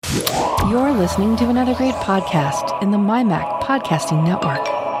You're listening to another great podcast in the MyMac Podcasting Network.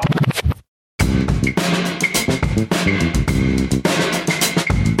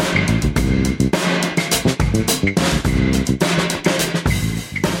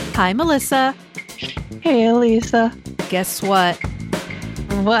 Hi, Melissa. Hey, Elisa. Guess what?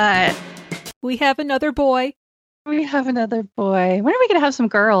 What? We have another boy. We have another boy. When are we going to have some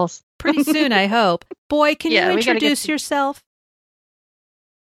girls? Pretty soon, I hope. Boy, can you introduce yourself?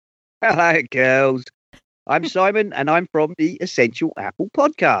 Hello, girls. I'm Simon, and I'm from the Essential Apple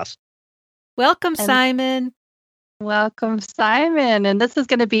Podcast. Welcome, Simon. Welcome, Simon. And this is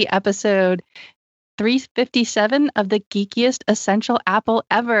going to be episode 357 of the geekiest Essential Apple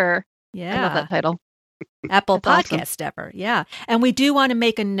ever. Yeah. I love that title. Apple That's Podcast ever. Yeah. And we do want to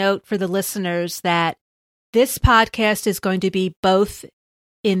make a note for the listeners that this podcast is going to be both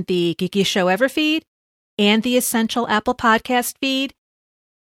in the Geekiest Show Ever feed and the Essential Apple Podcast feed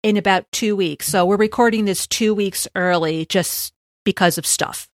in about 2 weeks. So we're recording this 2 weeks early just because of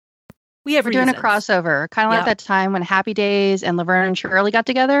stuff. We're doing a crossover, kind of like that time when Happy Days and Laverne and Shirley got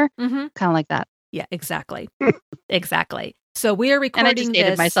together. Mm-hmm. Kind of like that. Yeah, exactly. Exactly. So we are recording and I just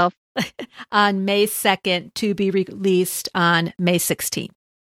dated myself. on May 2nd to be released on May 16th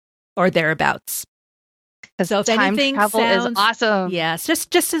or thereabouts. So if time anything travel sounds is awesome. Yes,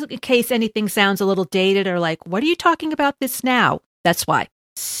 just in case anything sounds a little dated or like, what are you talking about this now? That's why.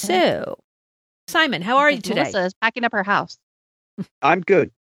 So, Simon, how are you today? Melissa is packing up her house. I'm good.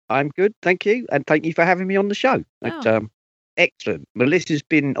 Thank you. And thank you for having me on the show. That's excellent. Melissa's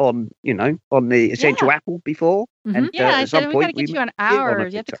been on the Essential Apple before. Mm-hmm. And I at some said, we point, got to get you on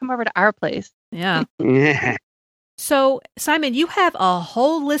ours. You have to come over to our place. Yeah. Yeah. So, Simon, you have a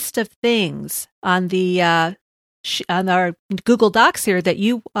whole list of things on the on our Google Docs here that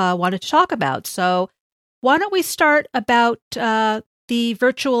you wanted to talk about. So, why don't we start about the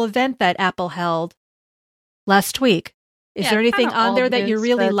virtual event that Apple held last week? Is there anything on there that you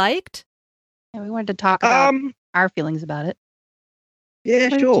really liked? Yeah, we wanted to talk about our feelings about it. Yeah,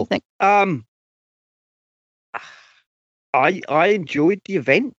 what sure. Did you think? I enjoyed the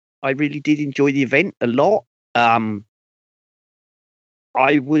event. I really did enjoy the event a lot. I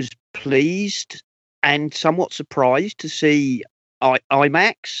was pleased and somewhat surprised to see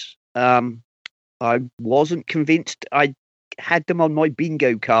iMacs. I wasn't convinced. I had them on my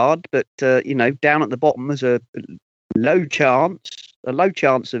bingo card, but down at the bottom there's a low chance of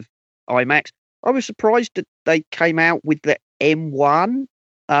iMacs. I was surprised that they came out with the M1.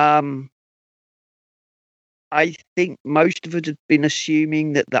 I think most of us had been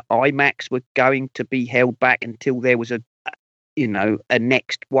assuming that the iMacs were going to be held back until there was a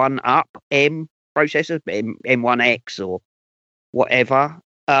next one up M processor, M1X or whatever.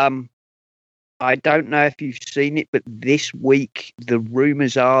 I don't know if you've seen it, but this week the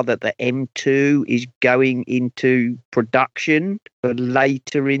rumors are that the M2 is going into production for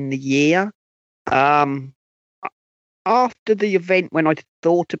later in the year. After the event, when I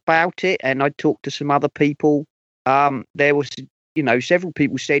thought about it and I talked to some other people, there was, several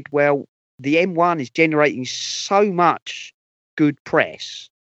people said, well, the M1 is generating so much good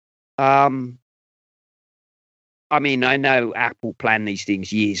press. I mean, I know Apple plan these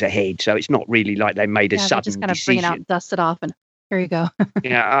things years ahead, so it's not really like they made a sudden just kind of decision. bring it out, dust it off, and here you go.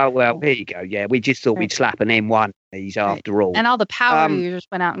 Yeah. Oh well, here you go. Yeah, we just thought we'd slap an M1 these after all. And all the power users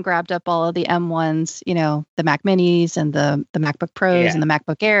went out and grabbed up all of the M1s, the Mac Minis and the MacBook Pros and the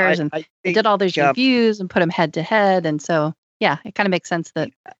MacBook Airs, and they did all those reviews and put them head to head. And so, yeah, it kind of makes sense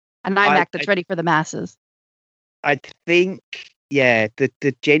that an iMac that's ready for the masses. I think. Yeah,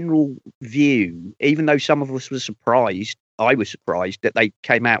 the general view, even though some of us were surprised, I was surprised that they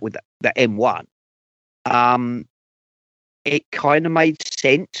came out with the M1. It kind of made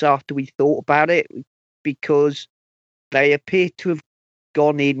sense after we thought about it, because they appear to have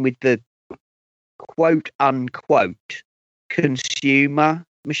gone in with the quote unquote consumer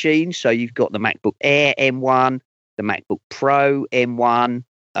machines. So you've got the MacBook Air M1, the MacBook Pro M1,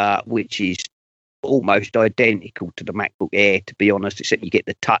 which is almost identical to the MacBook Air, to be honest, except you get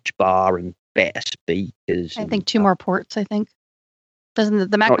the touch bar and better speakers. I think 2 more ports,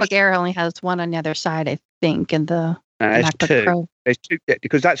 Doesn't the MacBook Air only has one on the other side, I think, and the MacBook 2. Pro. There's 2,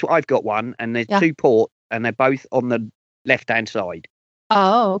 because that's what I've got one, and there's 2 ports, and they're both on the left-hand side.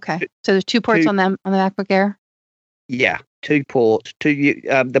 Oh, okay. So there's 2 ports on the MacBook Air? Yeah, 2 ports. The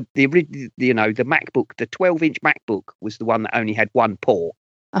MacBook, the 12-inch MacBook was the one that only had 1 port,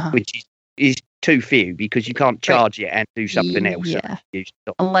 which is too few because you can't charge it and do something else. Yeah.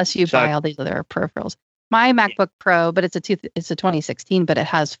 Unless you buy all these other peripherals. My MacBook Pro, but it's a 2016, but it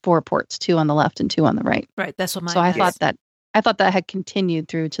has 4 ports, 2 on the left and 2 on the right. Right. That's what mine So I thought that I thought that had continued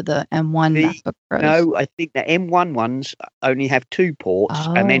through to the M1 MacBook Pros. No, I think the M1 ones only have 2 ports,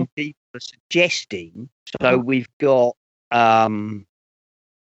 and then people are suggesting. So we've got that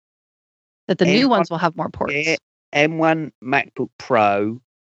the new ones will have more ports. Yeah, M1 MacBook Pro,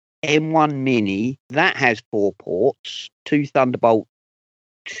 M1 Mini, that has 4 ports, 2 Thunderbolt,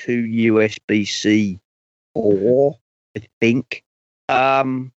 2 USB-C 4, I think.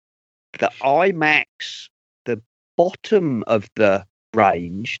 The iMacs, the bottom of the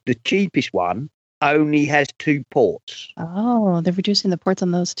range, the cheapest one, only has 2 ports. Oh, they're reducing the ports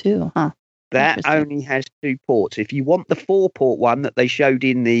on those too, huh? That only has 2 ports. If you want the 4-port one that they showed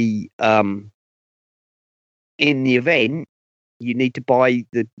in the event, you need to buy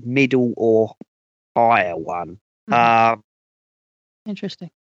the middle or higher one. Interesting.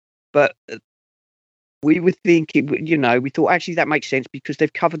 But we were thinking, we thought actually that makes sense because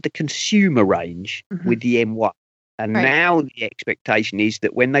they've covered the consumer range with the M1. And now the expectation is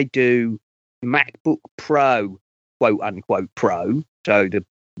that when they do MacBook Pro, quote unquote Pro, so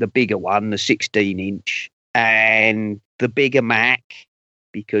the bigger one, the 16-inch, and the bigger Mac,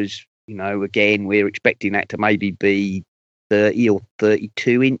 because, again, we're expecting that to maybe be 30 or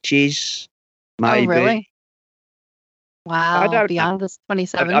 32 inches. Maybe. Oh, really? Wow. Beyond this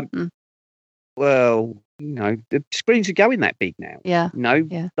 27? Well, the screens are going that big now. Yeah.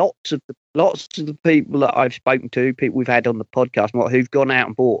 Lots of the people that I've spoken to, people we've had on the podcast, who've gone out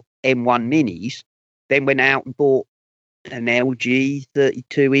and bought M1 minis, then went out and bought an LG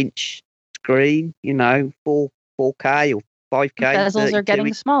 32-inch screen, 4K or 5K. The bezels are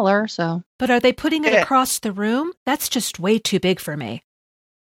getting smaller, so. But are they putting it across the room? That's just way too big for me.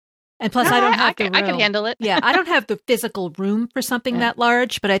 And plus, I don't have the room. I can handle it. Yeah, I don't have the physical room for something that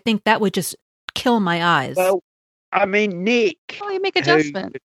large, but I think that would just kill my eyes. Well, I mean, Nick. Oh, you make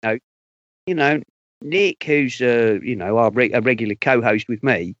adjustment. Nick, who's a regular co-host with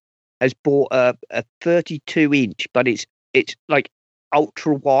me, has bought a 32-inch, but it's like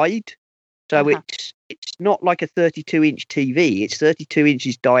ultra wide, so it's not like a 32-inch TV. It's 32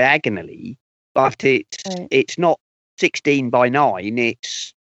 inches diagonally, but it's not 16 by 9.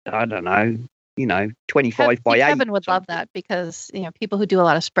 It's, I don't know, 25 by 8. Kevin would love that because people who do a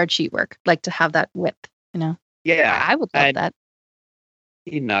lot of spreadsheet work like to have that width. Yeah, I would love that.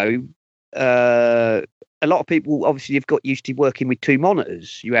 A lot of people obviously have got used to working with 2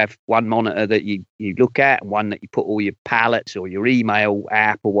 monitors. You have one monitor that you look at and one that you put all your palettes or your email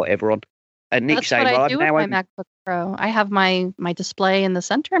app or whatever on. And Nick's saying, "Well, I do with my MacBook Pro. I have my display in the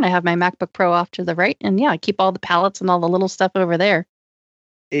center, and I have my MacBook Pro off to the right, and I keep all the palettes and all the little stuff over there."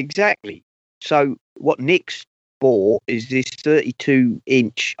 Exactly. So what Nick's bought is this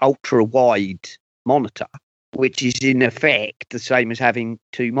 32-inch ultra wide monitor, which is in effect the same as having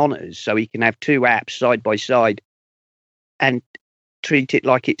 2 monitors. So he can have 2 apps side by side and treat it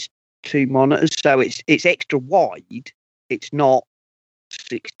like it's 2 monitors. So it's extra wide. It's not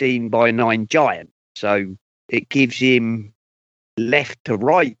 16 by 9 giant. So it gives him left to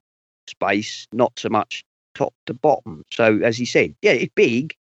right space, not so much top to bottom. So as he said, it's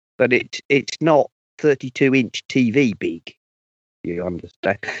big, but it's not 32-inch TV big. You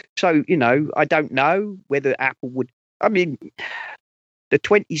understand? So, I don't know whether Apple would. I mean, the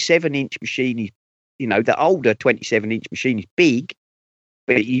 27-inch machine is, the older 27-inch machine is big,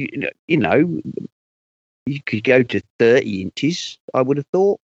 but you could go to 30 inches, I would have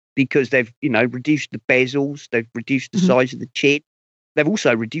thought, because they've, reduced the bezels, they've reduced the size of the chin, they've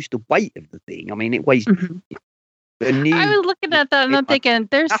also reduced the weight of the thing. I mean, it weighs. I was looking at that and I'm thinking,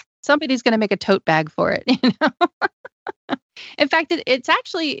 somebody's going to make a tote bag for it. In fact, it's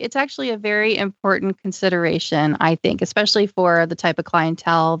actually a very important consideration, I think, especially for the type of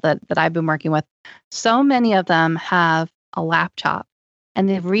clientele that I've been working with. So many of them have a laptop. And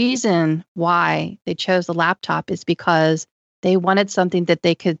the reason why they chose the laptop is because they wanted something that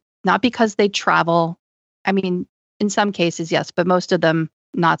they could, not because they travel. I mean, in some cases, yes, but most of them,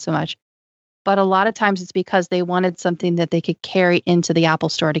 not so much. But a lot of times it's because they wanted something that they could carry into the Apple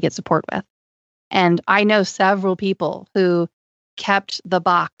Store to get support with. And I know several people who kept the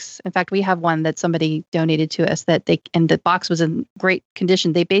box. In fact, we have one that somebody donated to us and the box was in great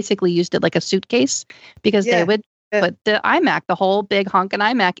condition. They basically used it like a suitcase because they would put the iMac, the whole big honkin'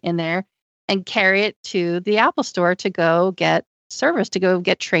 iMac in there and carry it to the Apple Store to go get service, to go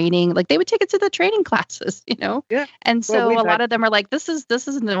get training. Like they would take it to the training classes, Yeah. And so a lot of them are like, this is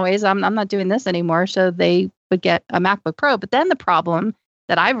noise. I'm not doing this anymore. So they would get a MacBook Pro. But then the problem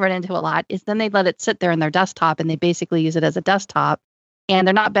that I've run into a lot is then they let it sit there in their desktop and they basically use it as a desktop and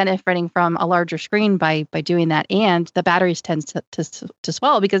they're not benefiting from a larger screen by doing that. And the batteries tend to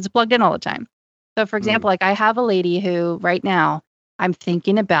swell because it's plugged in all the time. So, for example, like I have a lady who right now I'm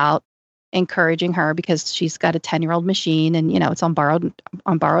thinking about encouraging her because she's got a 10-year-old machine and, it's on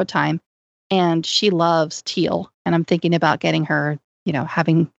borrowed time. And she loves teal. And I'm thinking about getting her,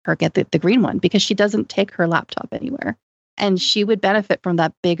 having her get the green one because she doesn't take her laptop anywhere. And she would benefit from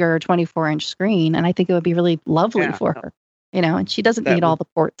that bigger 24-inch screen. And I think it would be really lovely for her, and she doesn't need all the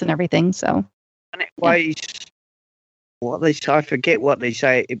ports and everything. So. And it weighs what they say. I forget what they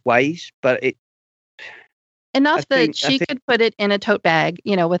say it weighs, but it. Enough that she could put it in a tote bag,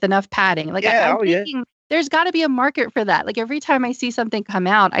 with enough padding. Like I'm thinking there's got to be a market for that. Like every time I see something come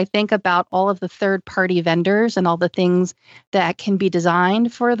out, I think about all of the third-party vendors and all the things that can be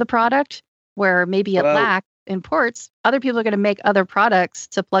designed for the product where maybe it lacks in ports. Other people are going to make other products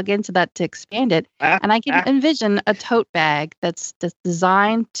to plug into that to expand it. And I can envision a tote bag that's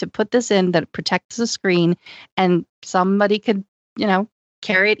designed to put this in that protects the screen and somebody could,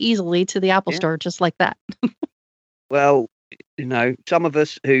 carry it easily to the Apple store just like that. Well, some of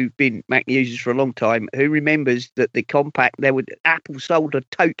us who've been Mac users for a long time, who remembers that the compact, Apple sold a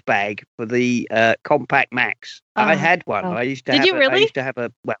tote bag for the compact Macs. I had one. I used to. Did you really? I used to have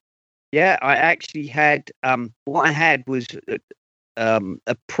a. Well, yeah, I actually had. What I had was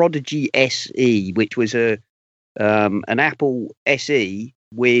a Prodigy SE, which was an Apple SE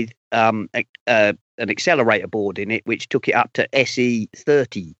with an accelerator board in it, which took it up to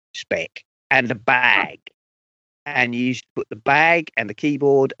SE30 spec, and a bag. And you used to put the bag and the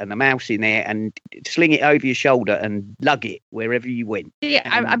keyboard and the mouse in there and sling it over your shoulder and lug it wherever you went. Yeah,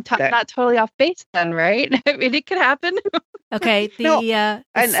 I'm not totally off base then, right? I mean, it could happen. Okay, the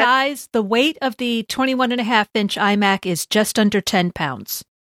size, the weight of the 21.5-inch iMac is just under 10 pounds.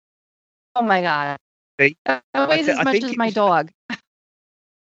 Oh my God. That weighs as much as my dog.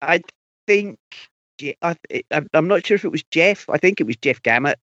 I think, I'm not sure if it was Jeff, I think it was Jeff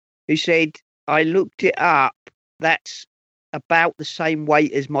Gammett, who said, I looked it up, that's about the same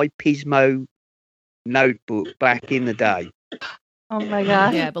weight as my Pismo notebook back in the day. Oh my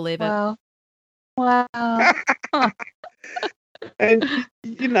God. Yeah, I believe it. Wow. And,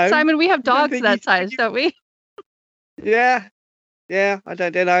 Simon, we have dogs that size, don't we? Yeah, I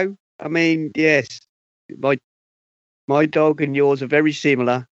don't know. I mean, yes, my dog and yours are very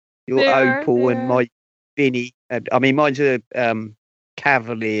similar. Your Opal and my Vinny. I mean, mine's a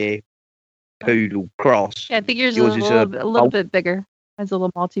Cavalier Poodle cross. Yeah, I think yours is a little bit bigger. Mine's a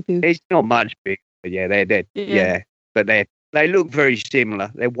little Maltipoo. It's not much bigger, but yeah, they're but they look very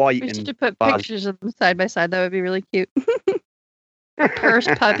similar. They're white. We should put pictures of them side by side. That would be really cute. Our purse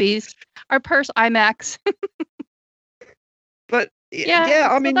puppies, our purse iMacs. But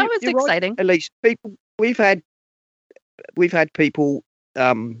I mean, that was exciting. Right. At least we've had people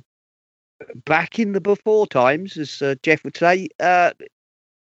back in the before times, as Jeff would say, at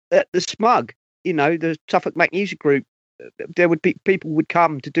the Smug, the Suffolk Mac Music Group. There would be people would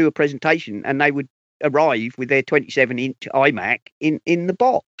come to do a presentation, and they would arrive with their 27-inch iMac in the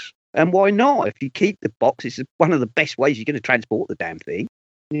box. And why not? If you keep the box, it's one of the best ways you're going to transport the damn thing.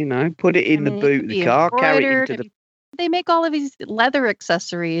 Put it in the boot of the car, carry it into the. They make all of these leather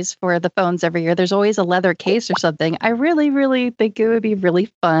accessories for the phones every year. There's always a leather case or something. I really, really think it would be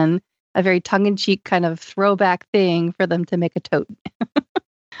really fun, a very tongue-in-cheek kind of throwback thing for them to make a tote.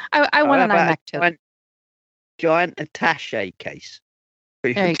 I want an iMac tote. Giant attaché case for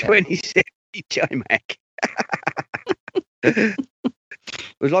your 27-inch iMac.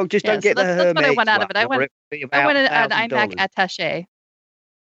 As long as don't get the Hermes. That's what I want out of it. I wanted an iMac attaché.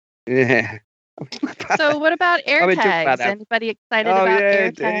 Yeah. So what about AirTags? Anybody excited about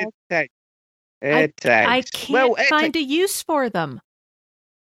AirTags? AirTags. I can't find a use for them.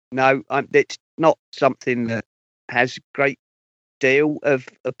 No, it's not something that has a great deal of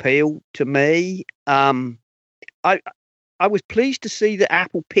appeal to me. I was pleased to see that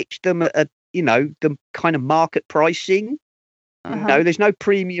Apple pitched them at the kind of market pricing. There's no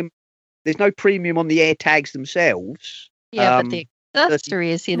premium. There's no premium on the AirTags themselves. Yeah, but the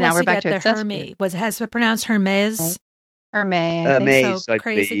accessories. Now we're back to accessories. Has it pronounced Hermes? Hermes. Hermes, so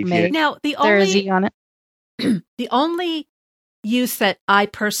crazy. Yeah. Now the only use that I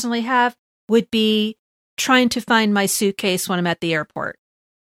personally have would be trying to find my suitcase when I'm at the airport.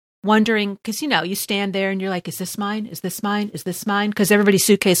 Wondering, because you stand there and you're like, is this mine? Is this mine? Is this mine? Because everybody's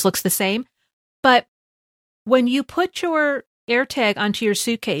suitcase looks the same. But when you put your AirTag onto your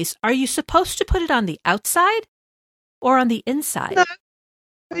suitcase, are you supposed to put it on the outside or on the inside? No,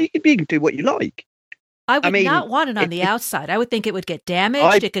 you can do what you like. I would not want it on the outside. I would think it would get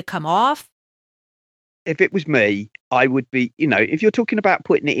damaged. It could come off. If it was me, I would be, if you're talking about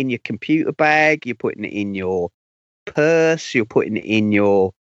putting it in your computer bag, you're putting it in your purse, you're putting it in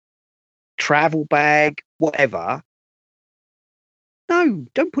your travel bag, whatever. No,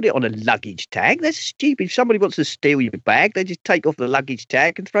 don't put it on a luggage tag. That's stupid. If somebody wants to steal your bag, they just take off the luggage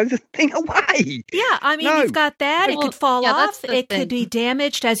tag and throw the thing away. Yeah, I mean, you've got that. It could fall off. It could be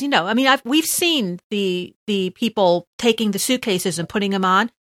damaged, as you know. I mean, we've seen the people taking the suitcases and putting them on.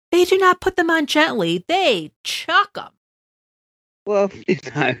 They do not put them on gently. They chuck them. Well,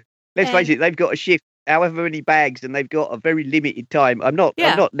 let's face it. They've got to shift however many bags, and they've got a very limited time. I'm not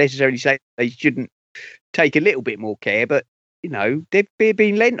necessarily saying they shouldn't take a little bit more care, but they're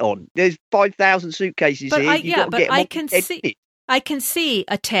being lent on. There's 5,000 suitcases but here. I can see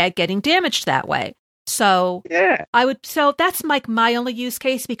a tag getting damaged that way. So yeah, So that's my only use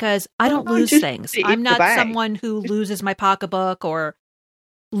case, because I don't lose things. I'm not someone who loses my pocketbook or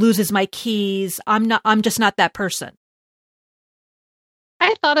loses my keys. I'm just not that person.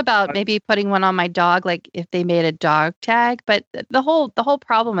 I thought about maybe putting one on my dog, like if they made a dog tag, but the whole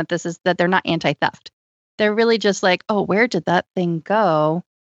problem with this is that they're not anti-theft. They're really just like, oh, where did that thing go?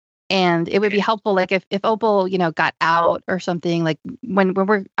 And it would be helpful, like if Opal, got out or something, like when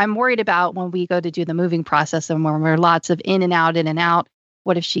I'm worried about when we go to do the moving process and when we're lots of in and out.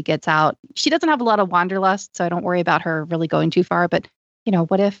 What if she gets out? She doesn't have a lot of wanderlust, so I don't worry about her really going too far. But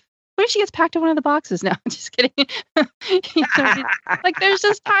what if she gets packed in one of the boxes? No, just kidding. Like there's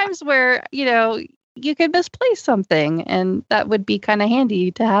just times where you could misplace something, and that would be kind of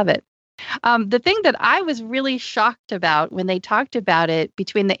handy to have it. The thing that I was really shocked about when they talked about it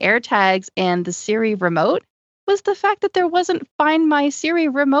between the AirTags and the Siri remote was the fact that there wasn't Find My Siri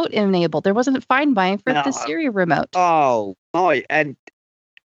remote enabled. There wasn't Find My for the Siri remote. Oh my! And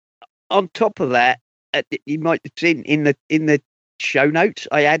on top of that, you might have seen in the show notes,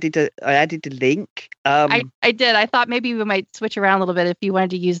 I added a link. I did. I thought maybe we might switch around a little bit if you wanted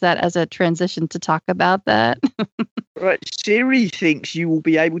to use that as a transition to talk about that. Right, Siri thinks you will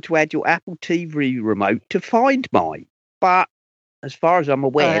be able to add your Apple TV remote to Find My, but as far as I'm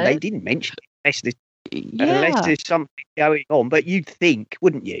aware, they didn't mention it unless there's something going on. But you'd think,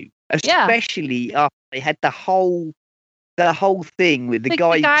 wouldn't you? Especially after they had the whole thing with the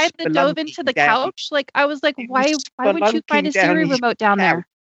guy that dove into the couch. Like I was like, why would you find a Siri remote down there?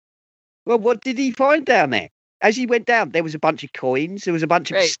 Well, what did he find down there? As he went down, there was a bunch of coins. There was a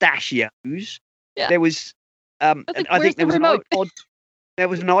bunch of pistachios. Yeah. There was. I think there was an iPod. There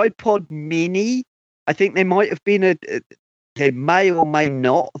was an iPod Mini. I think there might have been there may or may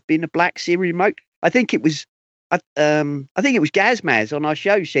not have been a black Siri remote. I think it was. I think it was Gazmaz on our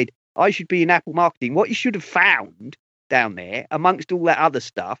show said I should be in Apple marketing. What you should have found down there, amongst all that other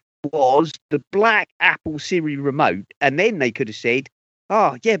stuff, was the black Apple Siri remote, and then they could have said,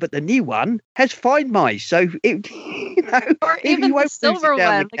 "Oh, yeah, but the new one has Find My." So it, or even the silver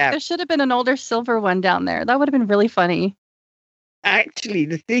one. There should have been an older silver one down there. That would have been really funny. Actually,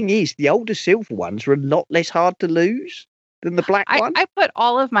 the thing is, the older silver ones are a lot less hard to lose than the black one. I put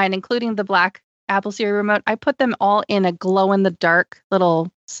all of mine, including the black Apple Siri remote. I put them all in a glow in the dark little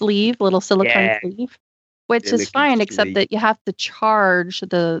silicone sleeve. Which is fine, except that you have to charge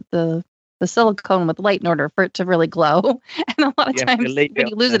the silicone with light in order for it to really glow. And a lot of times when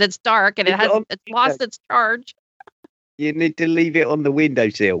you lose it, it's dark and it's lost its charge. You need to leave it on the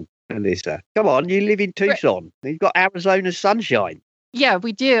windowsill, Alyssa. Come on, you live in Tucson. You've got Arizona sunshine. Yeah,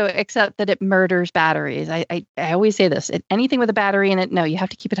 we do, except that it murders batteries. I always say this. Anything with a battery in it, no, you have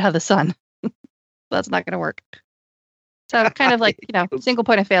to keep it out of the sun. That's not going to work. So kind of like, single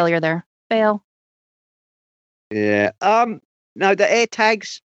point of failure there. Fail. Yeah. No, the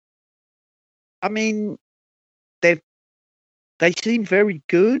AirTags, I mean, they seem very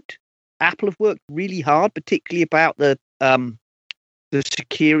good. Apple have worked really hard, particularly about the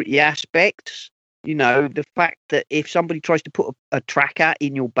security aspects. The fact that if somebody tries to put a tracker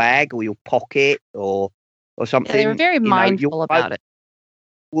in your bag or your pocket or something, they're very mindful about it.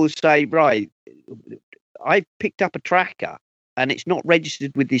 Will say, right, I picked up a tracker and it's not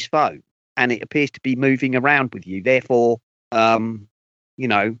registered with this phone. And it appears to be moving around with you. Therefore,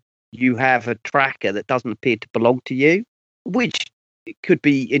 you have a tracker that doesn't appear to belong to you, which could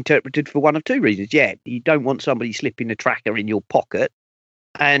be interpreted for one of two reasons. Yeah, you don't want somebody slipping a tracker in your pocket.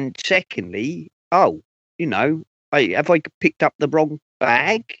 And secondly, have I picked up the wrong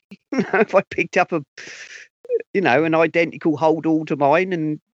bag? Have I picked up an identical hold all to mine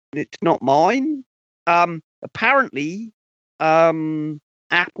and it's not mine? Apparently,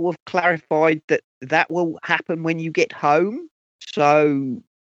 Apple have clarified that will happen when you get home. So,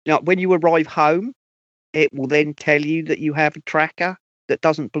 when you arrive home, it will then tell you that you have a tracker that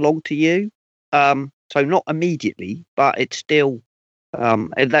doesn't belong to you. So not immediately, but it's still,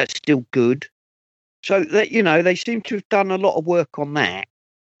 that's still good. So that, they seem to have done a lot of work on that,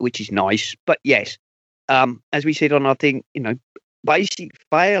 which is nice. But yes, as we said on our thing, basic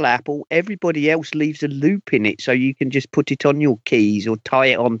fail Apple, everybody else leaves a loop in it, so you can just put it on your keys or tie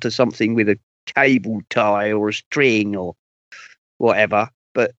it onto something with a cable tie or a string or whatever.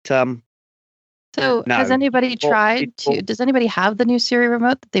 But so no. has anybody tried to? Does anybody have the new Siri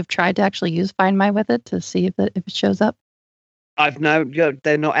remote that they've tried to actually use Find My with it to see if it shows up?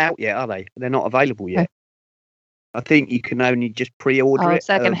 They're not out yet, are they? They're not available yet. Okay. I think you can only just pre-order it.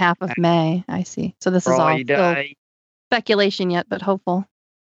 Second half of May. I see. So this Friday. is all still speculation yet, but hopeful.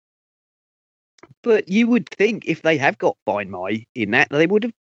 But you would think if they have got Find My in that, they would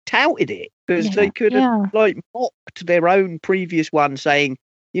have touted it, because they could have mocked their own previous one, saying,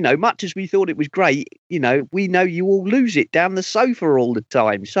 much as we thought it was great, we know you all lose it down the sofa all the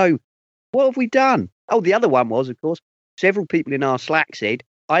time. So what have we done? Oh, the other one was, of course, several people in our Slack said,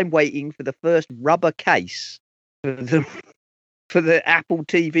 I'm waiting for the first rubber case for the Apple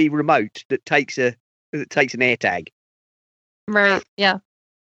TV remote that takes an AirTag. Right. Yeah.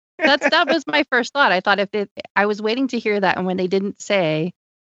 That was my first thought. I thought I was waiting to hear that, and when they didn't say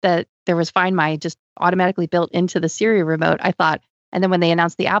that there was Find My just automatically built into the Siri remote, I thought. And then when they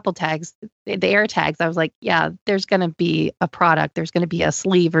announced the Apple tags, the AirTags, I was like, yeah, there's going to be a product. There's going to be a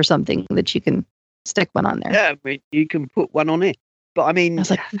sleeve or something that you can stick one on there. Yeah, I mean, you can put one on it. But I mean, I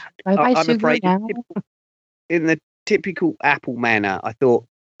was like, I'm afraid in the typical Apple manner, I thought,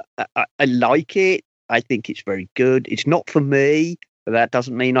 I like it. I think it's very good. It's not for me, but that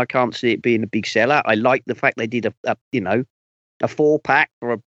doesn't mean I can't see it being a big seller. I like the fact they did a 4-pack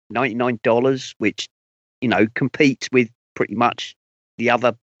for $99, which, competes with pretty much the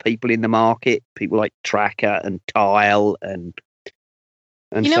other people in the market, people like Tracker and Tile and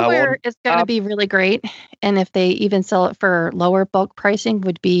so where on. It's going to be really great, and if they even sell it for lower bulk pricing,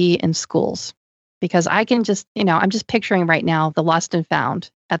 would be in schools, because I can just, I'm just picturing right now the lost and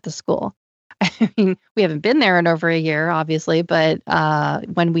found at the school. I mean, we haven't been there in over a year, obviously, but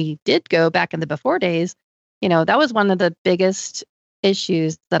when we did go back in the before days, that was one of the biggest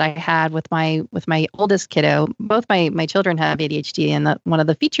issues that I had with my oldest kiddo. Both my children have ADHD, and one of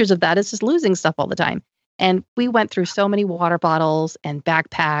the features of that is just losing stuff all the time. And we went through so many water bottles and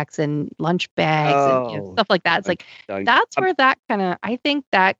backpacks and lunch bags and stuff like that. It's like that's where that I think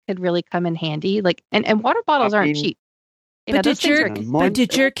that could really come in handy. Like, and water bottles aren't cheap. But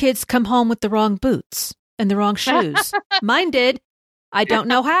did your kids come home with the wrong boots and the wrong shoes? Mine did. I don't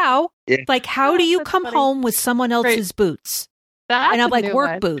know how. Yeah. Like, how do you come home with someone else's boots? And I'm like,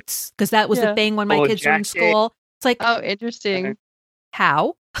 work boots, because that was the thing when my kids were in school. It's like, oh, interesting.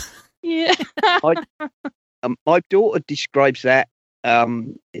 How? Yeah. My daughter describes that.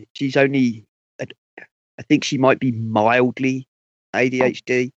 She's only, I think she might be mildly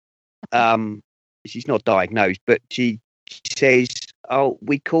ADHD. She's not diagnosed, but she says, "Oh,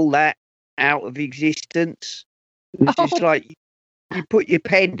 we call that out of existence." It's just like, you put your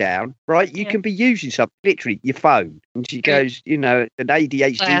pen down, right? You can be using something, literally your phone. And she goes, an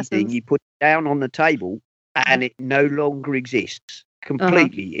ADHD thing, you put it down on the table and it no longer exists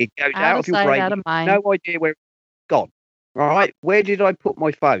completely. It goes out of your brain. No idea where it's gone. All right. Where did I put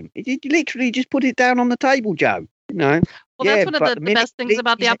my phone? You literally just put it down on the table, Joe. Well, that's one of the best things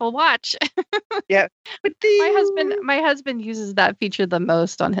about the Apple Watch. Yeah. But my husband uses that feature the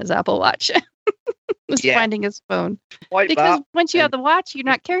most on his Apple Watch. Finding his phone. Because once you have the watch, you're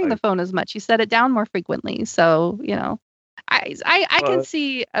not carrying the phone as much. You set it down more frequently. So, I can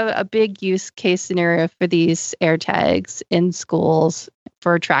see a big use case scenario for these AirTags in schools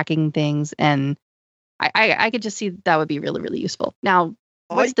for tracking things. And I could just see that would be really, really useful. Now,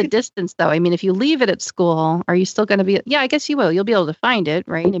 what's the distance, though? I mean, if you leave it at school, are you still going to be... Yeah, I guess you will. You'll be able to find it,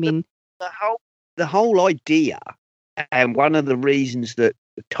 right? I mean... The whole idea, and one of the reasons that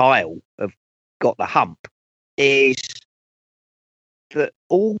the Tile have got the hump, is that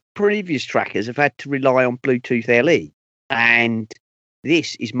all previous trackers have had to rely on Bluetooth LE. And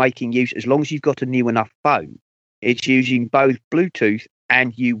this is making use, as long as you've got a new enough phone, it's using both Bluetooth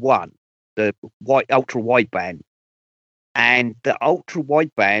and U1, the ultra wideband. And the ultra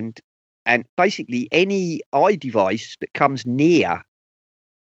wideband, and basically any iDevice that comes near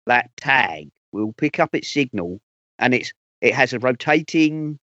that tag will pick up its signal, and it has a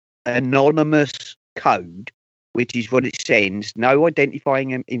rotating anonymous code, which is what it sends, no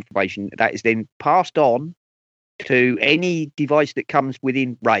identifying information, that is then passed on to any device that comes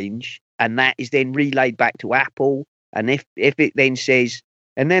within range, and that is then relayed back to Apple. And if it then says,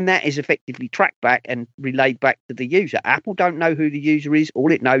 and then that is effectively tracked back and relayed back to the user. Apple don't know who the user is.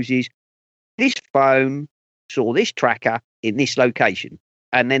 All it knows is this phone saw this tracker in this location.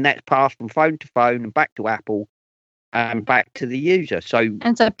 And then that's passed from phone to phone and back to Apple. and back to the user. So and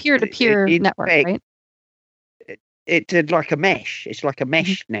it's a peer-to-peer network, right? It's like a mesh. It's like a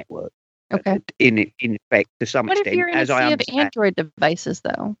mesh network. Okay. In effect, to some extent. What if you're in a sea of Android devices,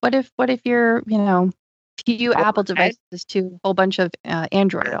 though? What if you're, few Apple devices to a whole bunch of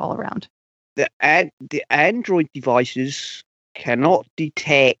Android all around? The Android devices cannot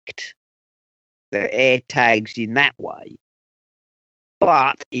detect the AirTags in that way.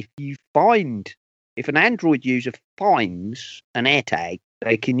 But if an Android user finds an AirTag,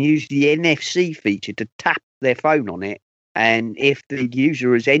 they can use the NFC feature to tap their phone on it. And if the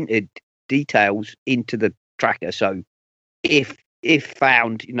user has entered details into the tracker, so if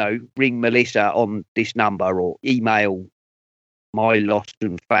found, ring Melissa on this number or email my lost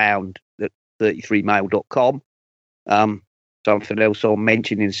and found at 33mail.com. Something else I'll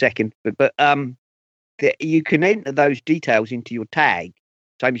mention in a second, but you can enter those details into your tag,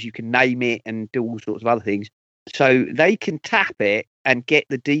 same as you can name it and do all sorts of other things. So they can tap it and get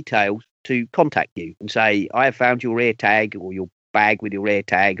the details to contact you and say, I have found your AirTag or your bag with your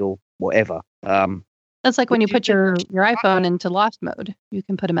AirTag or whatever. That's like when you put your iPhone into lost mode, you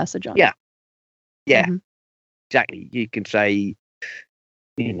can put a message on it. Yeah, exactly. You can say,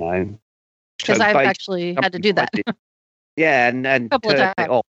 because I've actually had to do that. Yeah, and turn it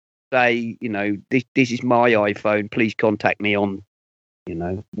off. Say, this is my iPhone. Please contact me on,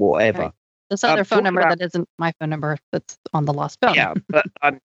 whatever. Right. This other phone number that isn't my phone number that's on the lost phone. Yeah, but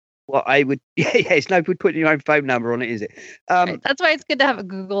what I would, it's no good putting your own phone number on it, is it? Right. That's why it's good to have a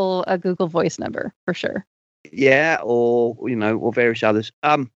Google Voice number for sure. Yeah, or or various others.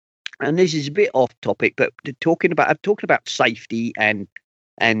 And this is a bit off topic, but I'm talking about safety and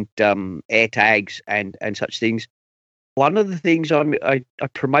AirTags and such things. One of the things I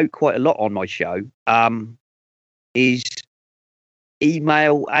promote quite a lot on my show is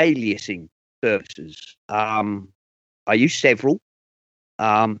email aliasing services. I use several.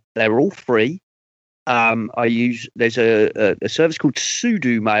 They're all free. There's a service called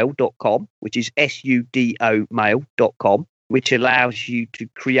sudomail.com, which is SUDO mail.com, which allows you to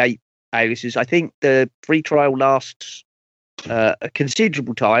create aliases. I think the free trial lasts a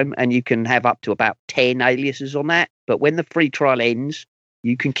considerable time, and you can have up to about 10 aliases on that. But when the free trial ends,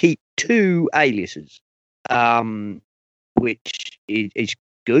 you can keep 2 aliases, which is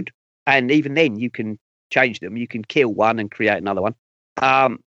good. And even then, you can change them. You can kill one and create another one.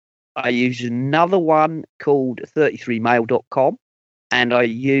 I use another one called 33mail.com, and I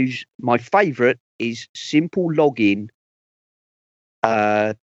use my favorite is simplelogin.io.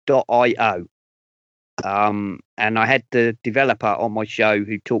 And I had the developer on my show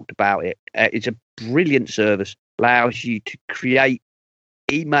who talked about it. It's a brilliant service, allows you to create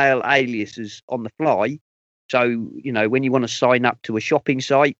email aliases on the fly. So, when you want to sign up to a shopping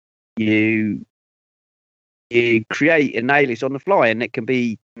site, you create an alias on the fly, and it can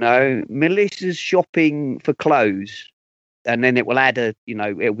be, Melissa's shopping for clothes, and then it will add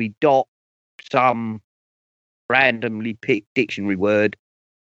it'll be some randomly picked dictionary word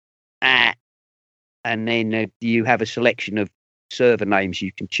at, and then you have a selection of server names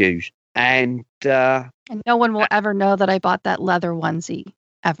you can choose. And no one will ever know that I bought that leather onesie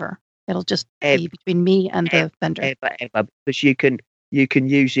ever. It'll just be between me and the vendor. Ever, because you can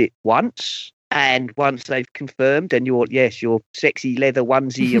use it once. And once they've confirmed and your sexy leather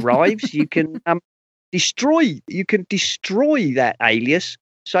onesie arrives, you can destroy that alias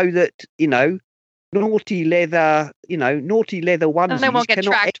so that, naughty leather onesies. And they won't get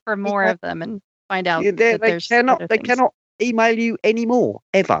tracked for more of them and find out they cannot email you anymore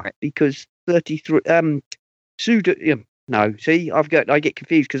ever, because 33 sudo no, see, I get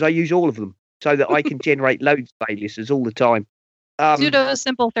confused because I use all of them so that I can generate loads of aliases all the time.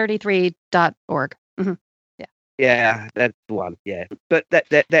 sudosimple33.org. Mm-hmm. Yeah, that's the one. Yeah, but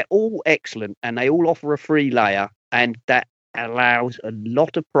they're all excellent, and they all offer a free layer, and that allows a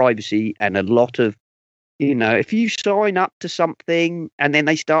lot of privacy and a lot of, if you sign up to something and then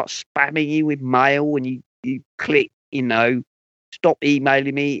they start spamming you with mail, and you click, stop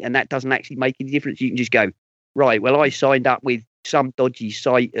emailing me, and that doesn't actually make any difference. You can just go, right, well, I signed up with some dodgy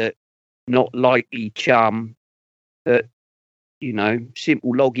site at Not Likely Chum at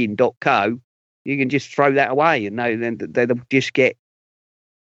simplelogin.co. You can just throw that away, and then they'll just get.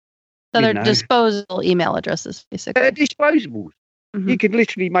 So they're disposable email addresses, basically. They're disposables. Mm-hmm. You can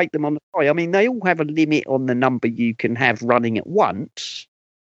literally make them on the fly. I mean, they all have a limit on the number you can have running at once,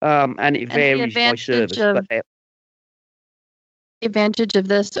 and it varies by service. The advantage of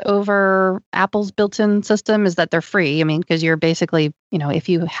this over Apple's built-in system is that they're free. I mean, because you're basically, if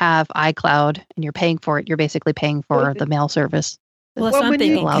you have iCloud and you're paying for it, you're basically paying for the mail service. Well, that's what I'm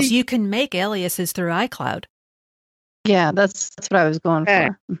thinking, because you can make aliases through iCloud. Yeah, that's what I was going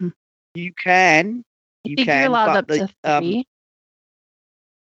for. Mm-hmm. You can. I think you're allowed up to 3.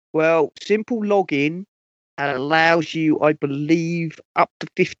 Well, simple login allows you, I believe, up to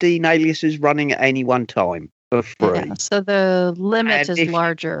 15 aliases running at any one time for free. Yeah, so the limit is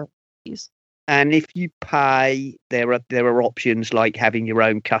larger. And if you pay, there are options like having your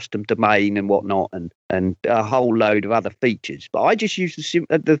own custom domain and whatnot, and a whole load of other features. But I just use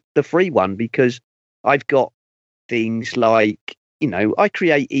the free one because I've got things like, I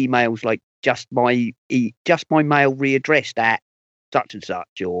create emails like just my mail readdressed at such and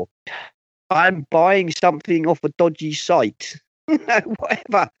such, or I'm buying something off a dodgy site.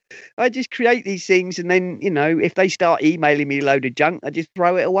 Whatever. I just create these things, and then if they start emailing me a load of junk, I just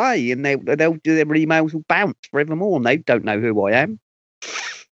throw it away, and they'll do their emails will bounce forevermore, and they don't know who I am.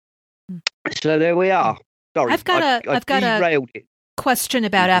 So there we are. Sorry, I've got a question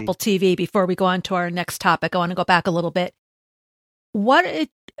about Apple TV before we go on to our next topic. I want to go back a little bit. What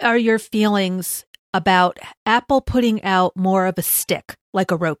are your feelings about Apple putting out more of a stick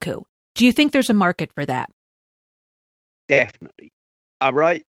like a Roku? Do you think there's a market for that? Definitely. All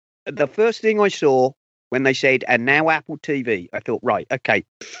right. The first thing I saw when they said, and now Apple TV, I thought, right, okay.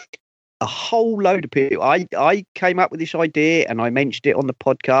 A whole load of people. I came up with this idea, and I mentioned it on the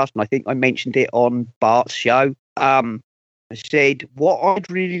podcast, and I think I mentioned it on Bart's show. I said, what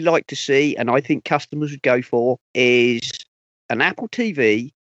I'd really like to see, and I think customers would go for, is an Apple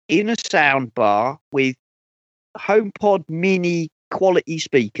TV in a sound bar with HomePod mini quality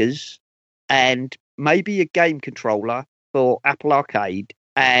speakers and maybe a game controller for Apple Arcade,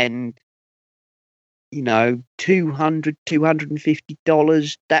 and $200,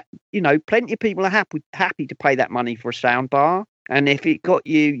 $250. That plenty of people are happy to pay that money for a sound bar. And if it got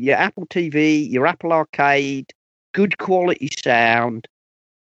you your Apple TV, your Apple Arcade, good quality sound,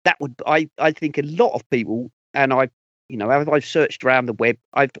 that would I think a lot of people, and as I've searched around the web,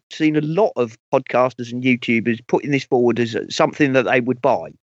 I've seen a lot of podcasters and YouTubers putting this forward as something that they would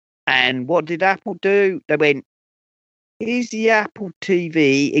buy. And what did Apple do? They went, here's the Apple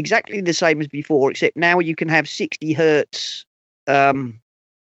TV, exactly the same as before, except now you can have 60 hertz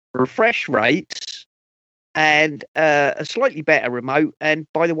refresh rates and a slightly better remote. And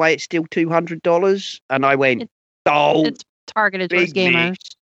by the way, it's still $200. And I went, it's targeted towards gamers.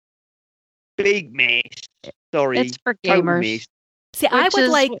 Big miss. Sorry, it's for gamers. See, I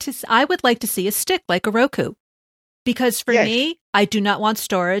would like to see a stick like a Roku, because for me, I do not want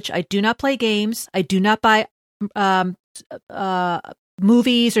storage. I do not play games. I do not buy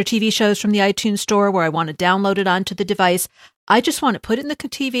movies or TV shows from the iTunes store where I want to download it onto the device. I just want to put it in the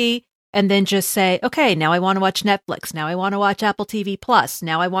TV and then just say, okay, now I want to watch Netflix. Now I want to watch Apple TV Plus.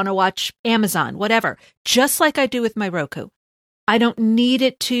 Now I want to watch Amazon, whatever, just like I do with my Roku. I don't need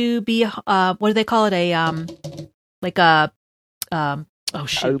it to be, what do they call it? Like a home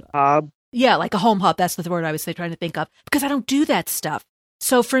hub. Yeah, like a home hub. That's the word I was trying to think of, because I don't do that stuff.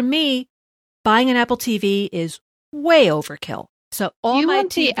 So for me, buying an Apple TV is way overkill. So you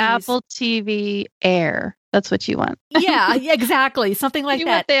want the Apple TV Air. That's what you want. Yeah, exactly. Something like you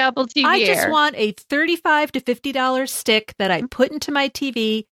that. Want the Apple TV I Air. just want a $35 to $50 stick that I put into my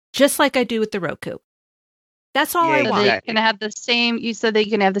TV, just like I do with the Roku. That's all I want. They can have the same. You said that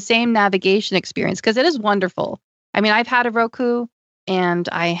you can have the same navigation experience, because it is wonderful. I mean, I've had a Roku, and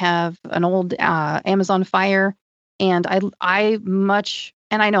I have an old Amazon Fire, and I much.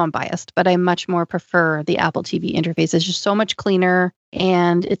 And I know I'm biased, but I much more prefer the Apple TV interface. It's just so much cleaner,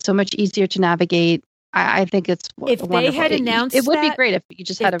 and it's so much easier to navigate. I think it's if wonderful. They had announced it would be great if you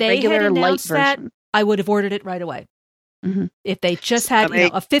just had a regular light version. I would have ordered it right away. Mm-hmm. If they just had a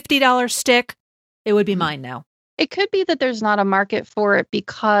 $50 stick, it would be mine now. It could be that there's not a market for it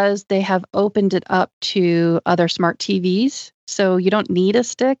because they have opened it up to other smart TVs. So you don't need a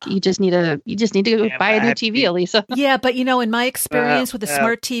stick. You just need to buy a new TV, Elisa. Yeah, but in my experience with a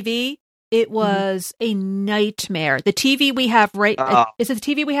smart TV, it was a nightmare. The TV we have is it the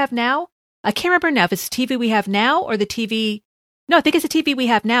TV we have now? I can't remember now if it's the TV we have now or the TV. No, I think it's the TV we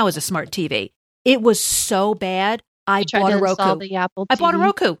have now is a smart TV. It was so bad. I bought a Roku. I bought a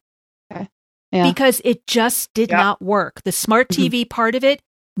Roku. Okay. Yeah. Because it just did not work. The smart TV part of it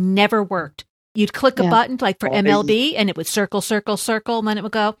never worked. You'd click a button like for MLB and it would circle, and then it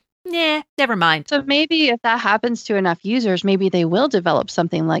would go, nah, never mind. So maybe if that happens to enough users, maybe they will develop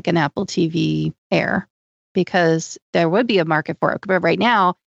something like an Apple TV Air, because there would be a market for it. But right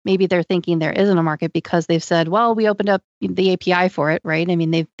now, maybe they're thinking there isn't a market because they've said, well, we opened up the API for it, right? I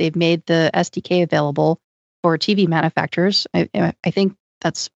mean, they've made the SDK available for TV manufacturers. I think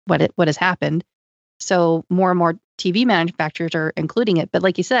that's what has happened. So more and more TV manufacturers are including it. But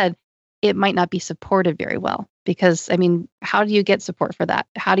like you said, it might not be supported very well. Because, I mean, how do you get support for that?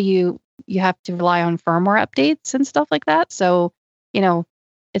 How do you have to rely on firmware updates and stuff like that? So,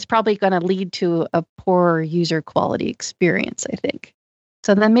 it's probably going to lead to a poor user quality experience, I think.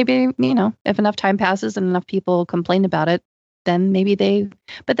 So then maybe, if enough time passes and enough people complain about it, then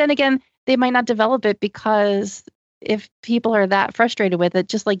but then again, they might not develop it, because if people are that frustrated with it,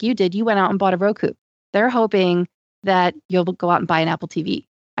 just like you did, you went out and bought a Roku. They're hoping that you'll go out and buy an Apple TV.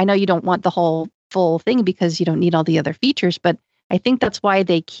 I know you don't want the whole full thing because you don't need all the other features, but I think that's why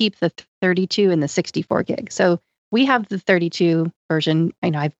they keep the 32 and the 64 gig. So we have the 32 version. I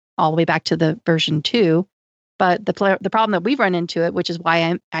know I've all the way back to the version 2, but the problem that we've run into it, which is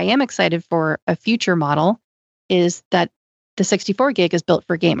why I am excited for a future model, is that the 64 gig is built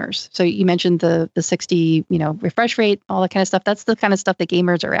for gamers. So you mentioned the 60, refresh rate, all that kind of stuff. That's the kind of stuff that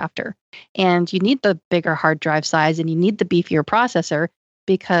gamers are after. And you need the bigger hard drive size and you need the beefier processor,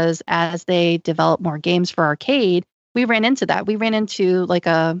 because as they develop more games for arcade, we ran into that. We ran into like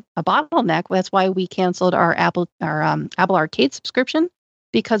a bottleneck. That's why we canceled our Apple Arcade subscription,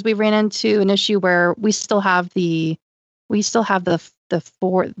 because we ran into an issue where we still have the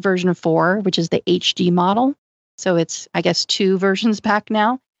version 4, which is the HD model. So it's, I guess, 2 versions back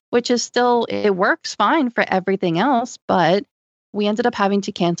now, which is still, it works fine for everything else. But we ended up having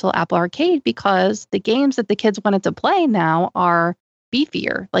to cancel Apple Arcade because the games that the kids wanted to play now are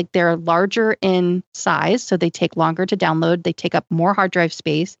beefier. Like, they're larger in size, so they take longer to download. They take up more hard drive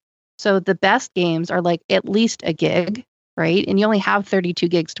space. So the best games are like at least a gig, right? And you only have 32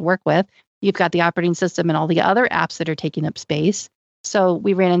 gigs to work with. You've got the operating system and all the other apps that are taking up space. So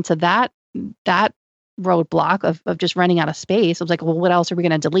we ran into that roadblock of just running out of space. I was like, well, what else are we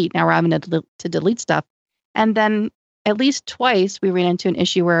going to delete? Now we're having to delete stuff. And then at least twice we ran into an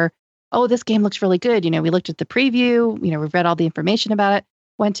issue where, oh, this game looks really good. We looked at the preview, we've read all the information about it,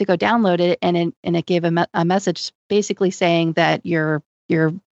 went to go download it, and it gave a message basically saying that your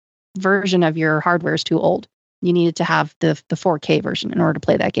version of your hardware is too old. You needed to have the 4K version in order to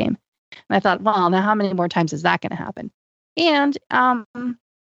play that game. And I thought, well, now how many more times is that going to happen? And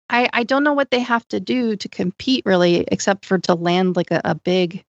I don't know what they have to do to compete, really, except for to land like a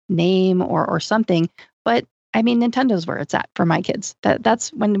big name or something. But I mean, Nintendo's where it's at for my kids.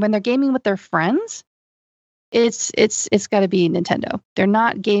 That's when they're gaming with their friends, it's got to be Nintendo. They're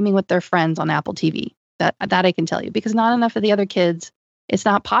not gaming with their friends on Apple TV. That I can tell you, because not enough of the other kids, it's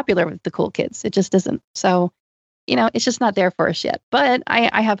not popular with the cool kids. It just isn't. So, it's just not there for us yet. But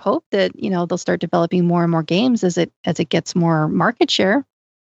I have hope that, they'll start developing more and more games as it gets more market share.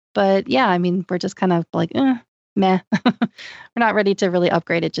 But yeah, I mean, we're just kind of like, meh. We're not ready to really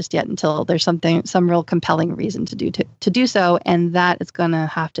upgrade it just yet until there's some real compelling reason to do so, and that is going to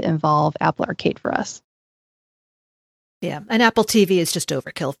have to involve Apple Arcade for us. Yeah, an Apple TV is just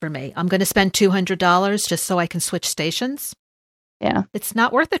overkill for me. I'm going to spend $200 just so I can switch stations. Yeah, it's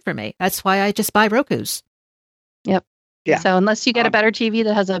not worth it for me. That's why I just buy Rokus. Yep. Yeah. So unless you get a better TV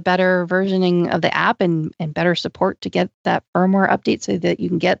that has a better versioning of the app and better support to get that firmware update so that you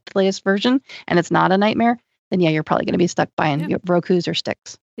can get the latest version and it's not a nightmare, then yeah, you're probably going to be stuck buying Rokus or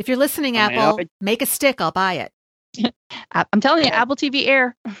sticks. If you're listening, Apple, make a stick. I'll buy it. I'm telling you, Apple TV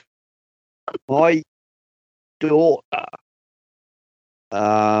Air. My daughter,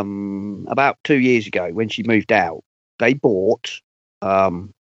 about 2 years ago, when she moved out, they bought, a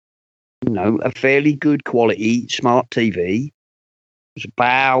fairly good quality smart TV. It was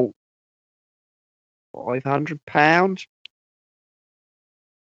about £500.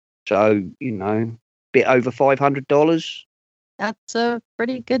 So, bit over $500. That's a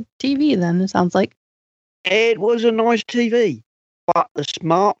pretty good TV then, it sounds like. It was a nice TV, but the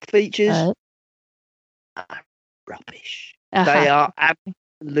smart features are rubbish. They are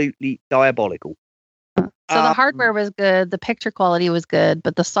absolutely diabolical. So the hardware was good, the picture quality was good,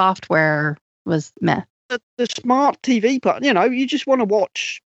 but the software was meh. The smart TV part, you just want to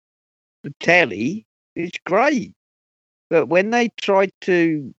watch the telly. It's great. But when they tried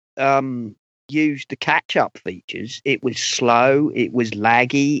to use the catch-up features, it was slow, it was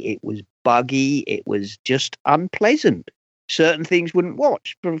laggy, it was buggy, it was just unpleasant. Certain things wouldn't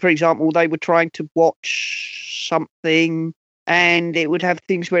watch. For example, they were trying to watch something and it would have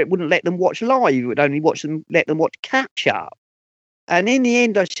things where it wouldn't let them watch live. It would only let them watch catch-up. And in the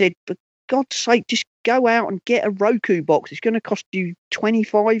end, I said, for God's sake, just go out and get a Roku box. It's going to cost you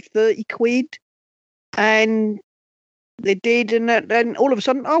 25, 30 quid. And they did, and then all of a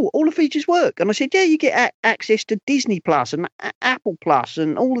sudden, all the features work. And I said, yeah, you get access to Disney Plus and Apple Plus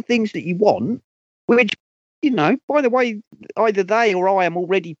and all the things that you want, which, by the way, either they or I am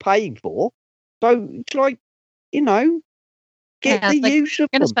already paying for. So it's like, get the like, use of you're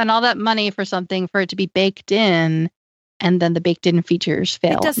going them. to spend all that money for something for it to be baked in, and then the baked in features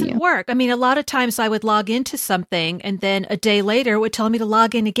fail. It doesn't work. I mean, a lot of times I would log into something and then a day later it would tell me to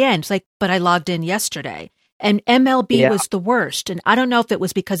log in again. It's like, but I logged in yesterday. And MLB was the worst. And I don't know if it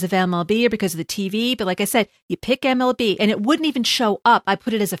was because of MLB or because of the TV, but like I said, you pick MLB and it wouldn't even show up. I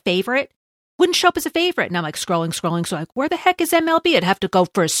put it as a favorite. Wouldn't show up as a favorite. And I'm like scrolling. So like, where the heck is MLB? I'd have to go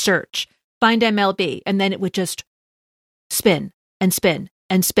for a search, find MLB. And then it would just spin and spin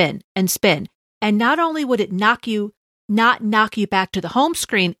and spin and spin. And not only would it not knock you back to the home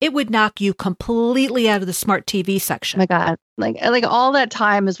screen, it would knock you completely out of the smart TV section. Oh my God. Like all that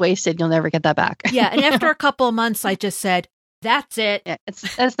time is wasted. You'll never get that back. Yeah. And after a couple of months, I just said, that's it. Yeah,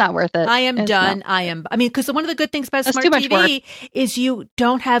 it's not worth it. I am done. Because one of the good things about smart TV is you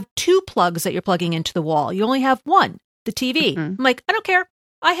don't have two plugs that you're plugging into the wall. You only have one, the TV. I'm like, I don't care.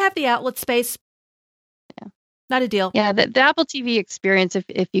 I have the outlet space. Yeah. Not a deal. Yeah, the Apple TV experience,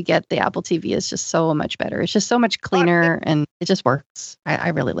 if you get the Apple TV, is just so much better. It's just so much cleaner, and it just works. I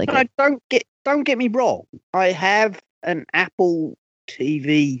really like it. Don't get me wrong. I have an Apple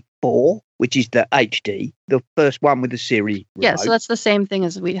TV 4, which is the HD, the first one with the Siri remote. Yeah, so that's the same thing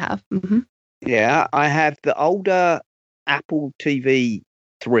as we have. Mm-hmm. Yeah, I have the older Apple TV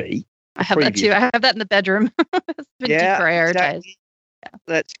 3. I have that too. I have that in the bedroom. It's been deprioritized. Exactly. Yeah.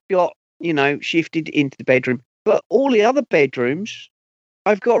 That's got, shifted into the bedroom. But all the other bedrooms,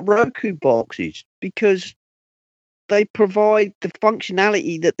 I've got Roku boxes because they provide the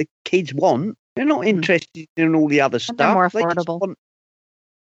functionality that the kids want. They're not interested in all the other stuff. They're more affordable. They just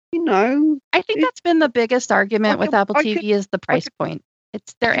want, I think that's been the biggest argument with Apple TV is the price point.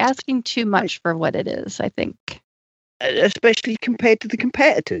 They're asking too much for what it is, I think. Especially compared to the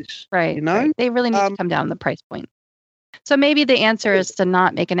competitors. Right. Right. They really need to come down the price point. So maybe the answer is to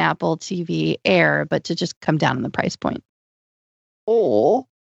not make an Apple TV Air, but to just come down on the price point. Or,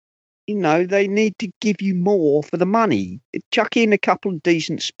 they need to give you more for the money. Chuck in a couple of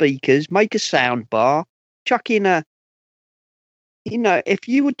decent speakers, make a sound bar, chuck in if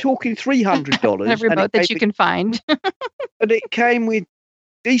you were talking $300. A remote that you can find. But it came with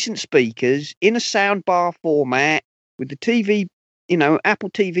decent speakers in a sound bar format with the TV, Apple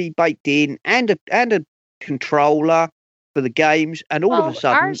TV baked in and a controller for the games, and all of a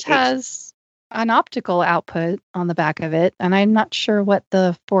sudden ours has an optical output on the back of it, and I'm not sure what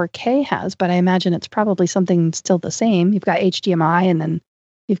the 4K has, but I imagine it's probably something still the same. You've got HDMI, and then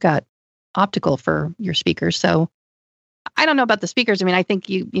you've got optical for your speakers. So I don't know about the speakers. I mean, I think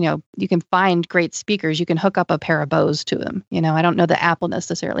you can find great speakers. You can hook up a pair of Bose to them. I don't know that Apple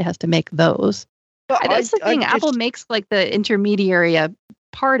necessarily has to make those. But that's the thing. Apple makes like the intermediary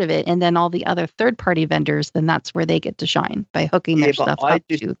part of it, and then all the other third-party vendors, then that's where they get to shine by hooking their stuff up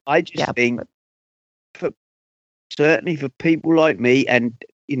to. I just think, certainly for people like me, and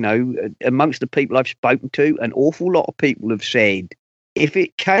amongst the people I've spoken to, an awful lot of people have said, if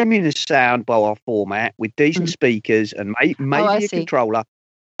it came in a soundbar format with decent speakers and maybe a controller,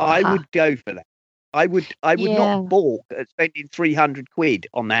 I would go for that. I would not balk at spending £300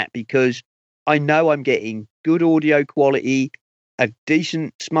 on that, because I know I'm getting good audio quality, a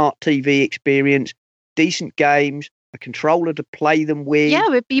decent smart TV experience, decent games, a controller to play them with. Yeah,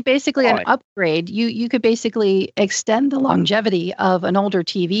 it would be basically an upgrade. You could basically extend the longevity of an older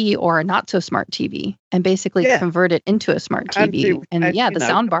TV or a not so smart TV and basically convert it into a smart TV. And the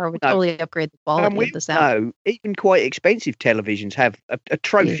soundbar would totally upgrade the quality of the sound. Even quite expensive televisions have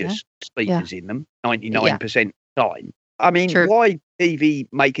atrocious speakers in them 99% of the time. I mean, why TV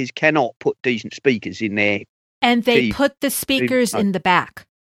makers cannot put decent speakers in there? And they put the speakers in the back.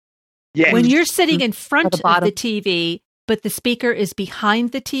 Yes. When you're sitting in front of the TV, but the speaker is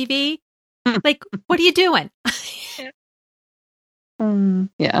behind the TV, like, what are you doing?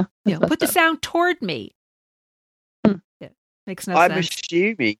 Put the sound toward me. Yeah, makes no sense. I'm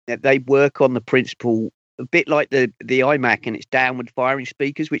assuming that they work on the principle, a bit like the iMac and its downward firing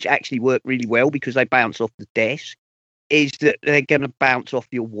speakers, which actually work really well because they bounce off the desk, is that they're going to bounce off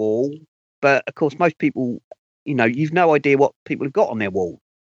your wall. But, of course, most people, you've no idea what people have got on their wall.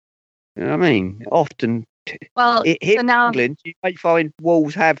 You know what I mean? Often, here in England, you may find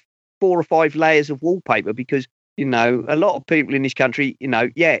walls have 4 or 5 layers of wallpaper because, a lot of people in this country,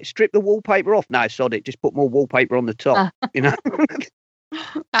 strip the wallpaper off. No, sod it. Just put more wallpaper on the top,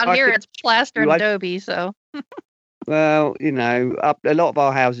 Out here, it's plaster and adobe, so. Well, a lot of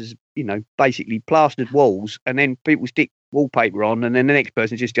our houses, basically plastered walls, and then people stick wallpaper on, and then the next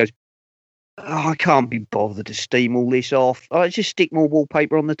person just goes, I can't be bothered to steam all this off. I just stick more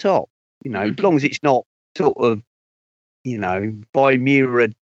wallpaper on the top. As long as it's not sort of,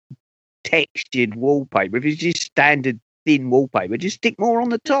 Bimura textured wallpaper. If it's just standard thin wallpaper. Just stick more on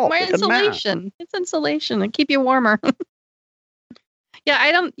the top. More insulation. It's insulation and keep you warmer. Yeah,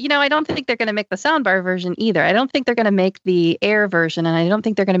 I don't think they're going to make the soundbar version either. I don't think they're going to make the Air version, and I don't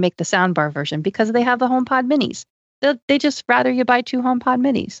think they're going to make the soundbar version because they have the HomePod minis. They just rather you buy 2 HomePod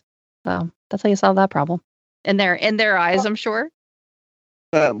minis. So that's how you solve that problem. In their eyes, I'm sure.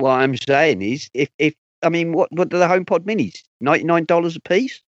 What I'm saying is, what are the HomePod minis? $99 a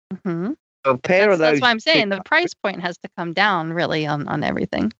piece. Mm-hmm. A pair of those. That's why I'm saying the price point has to come down really on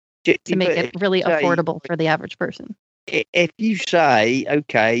everything to make it really affordable for the average person. If you say,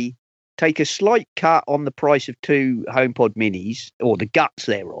 okay, take a slight cut on the price of 2 HomePod minis or the guts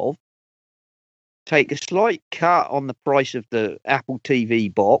thereof, take a slight cut on the price of the Apple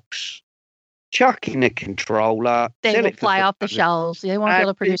TV box, chuck in a controller, they will fly off the shelves. They won't be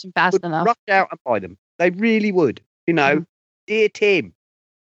able to produce them fast enough. Rush out and buy them. They really would. Dear Tim,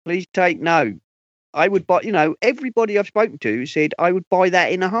 please take note. I would buy. Everybody I've spoken to said I would buy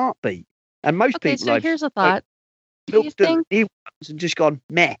that in a heartbeat. And most people. So here's a thought. Do you think new ones and just gone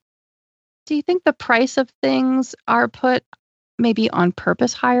meh? Do you think the price of things are put maybe on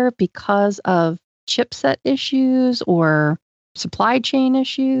purpose higher because of chipset issues or supply chain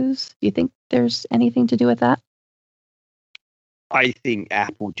issues? Do you think there's anything to do with that? I think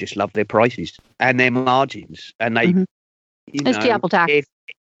Apple just love their prices and their margins, and they. It's the Apple tax.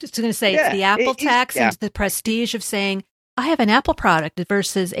 Just going to say it's the Apple tax and the prestige of saying I have an Apple product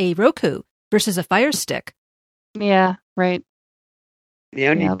versus a Roku versus a Fire Stick. Yeah, right. The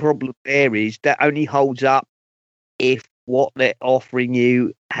only problem there is that only holds up if what they're offering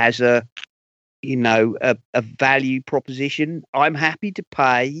you has a value proposition. I'm happy to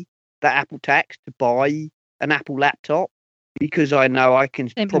pay the Apple tax to buy an Apple laptop because I know I can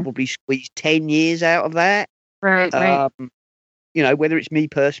probably squeeze 10 years out of that. Right. Whether it's me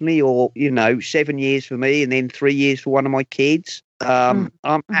personally or, 7 years for me and then 3 years for one of my kids. I'm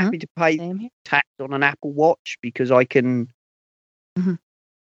happy to pay tax on an Apple Watch because I can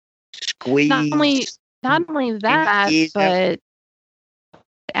squeeze. Not only that, but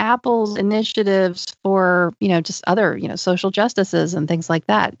Apple's initiatives for, just other, social justices and things like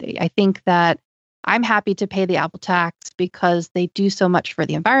that. I think that I'm happy to pay the Apple tax because they do so much for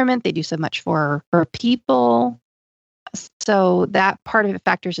the environment. They do so much for people. So that part of it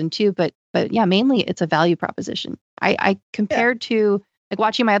factors in too. But yeah, mainly it's a value proposition. I compared to like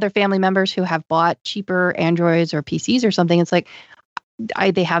watching my other family members who have bought cheaper Androids or PCs or something. It's like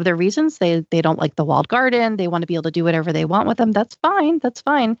they have their reasons. They don't like the walled garden. They want to be able to do whatever they want with them. That's fine.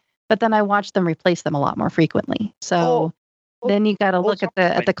 But then I watch them replace them a lot more frequently. So then you got to look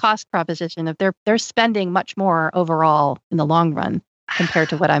at the cost proposition of they're spending much more overall in the long run compared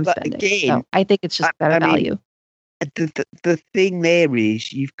to what I'm spending. Again, so I think it's just better value. The thing there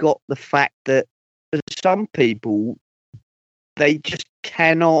is you've got the fact that for some people, they just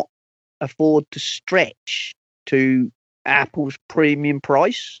cannot afford to stretch to Apple's premium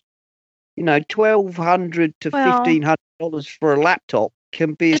price. $1,200 to $1,500 for a laptop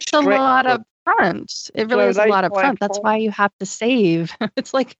can be it's a lot up front. It really is a lot up front. That's why you have to save.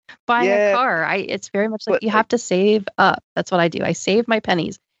 It's like buying a car. It's very much like you have to save up. That's what I do. I save my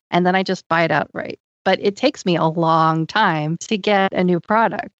pennies and then I just buy it outright. But it takes me a long time to get a new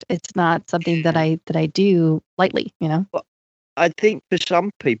product. It's not something that I do lightly, Well, I think for some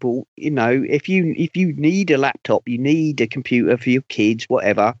people, if you need a laptop, you need a computer for your kids,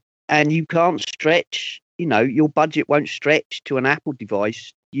 whatever, and you can't stretch, your budget won't stretch to an Apple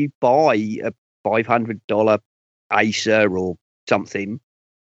device. You buy a $500 Acer or something,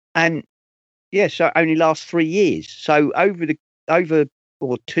 and so it only lasts 3 years. So over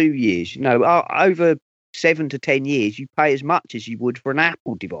 2 years, over 7 to 10 years, you pay as much as you would for an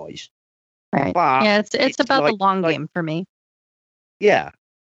Apple device. Right. But it's about the long game for me. Yeah.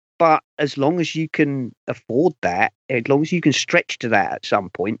 But as long as you can afford that, as long as you can stretch to that at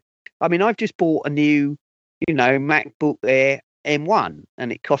some point. I mean, I've just bought a new, MacBook Air M1,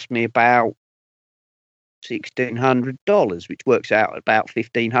 and it cost me about $1,600, which works out at about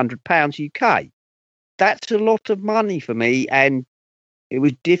 £1,500 UK. That's a lot of money for me, and it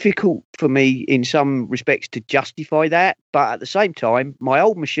was difficult for me in some respects to justify that. But at the same time, my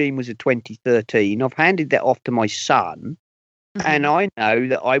old machine was a 2013. I've handed that off to my son, and I know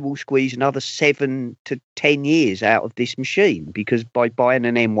that I will squeeze another 7 to 10 years out of this machine because by buying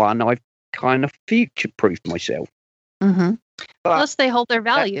an M1, I've kind of future-proofed myself. Plus, they hold their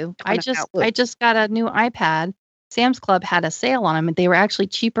value. I just got a new iPad. Sam's Club had a sale on them, and they were actually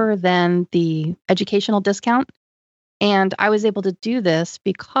cheaper than the educational discount. And I was able to do this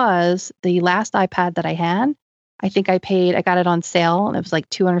because the last iPad that I had, I got it on sale, and it was like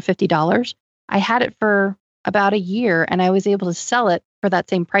 $250. I had it for about a year, and I was able to sell it for that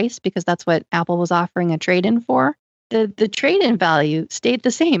same price because that's what Apple was offering a trade-in for. The trade-in value stayed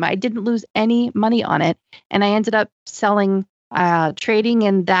the same. I didn't lose any money on it, and I ended up selling, trading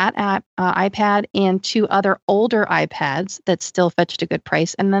in that iPad and 2 other older iPads that still fetched a good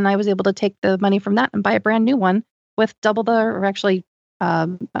price. And then I was able to take the money from that and buy a brand new one with double the, or actually,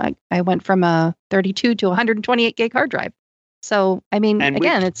 I went from a 32 to 128 gig hard drive. So, I mean, and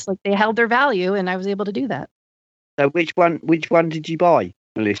again, it's like they held their value, and I was able to do that. So, which one did you buy,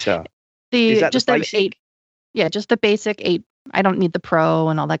 Melissa? Just the 8. Yeah, just the basic 8. I don't need the Pro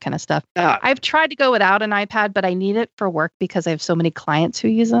and all that kind of stuff. No. I've tried to go without an iPad, but I need it for work because I have so many clients who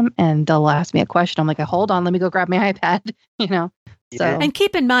use them, and they'll ask me a question. I'm like, hold on, let me go grab my iPad. So, and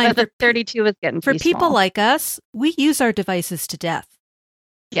keep in mind, the 32 is getting for people small. like us, we use our devices to death.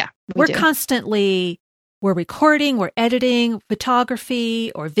 Yeah, we're constantly. We're recording, we're editing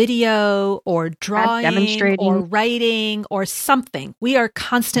photography or video or drawing or writing or something. We are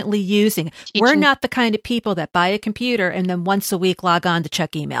constantly using. We're not the kind of people that buy a computer and then once a week log on to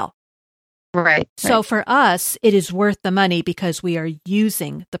check email. Right. So for us, it is worth the money because we are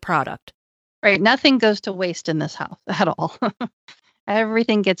using the product. Right. Nothing goes to waste in this house at all.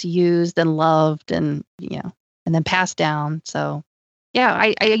 Everything gets used and loved and, and then passed down. So. Yeah,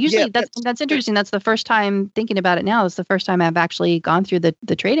 I usually that's interesting. That's the first time thinking about it now. It's the first time I've actually gone through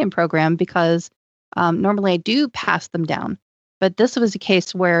the trade-in program because normally I do pass them down. But this was a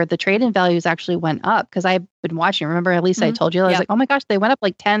case where the trade-in values actually went up because I've been watching. Remember, at least I told you, I was like, oh my gosh, they went up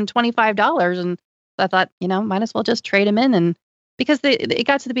like $10, $25. And I thought, might as well just trade them in. And because it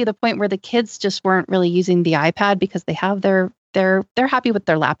got to be the point where the kids just weren't really using the iPad because they have they're happy with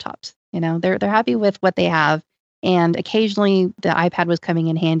their laptops. They're happy with what they have. And occasionally the iPad was coming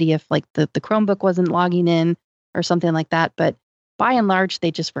in handy if like the Chromebook wasn't logging in or something like that. But by and large,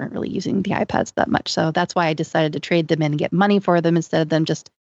 they just weren't really using the iPads that much. So that's why I decided to trade them in and get money for them instead of them just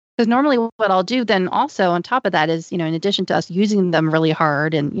because normally what I'll do then also on top of that is, in addition to us using them really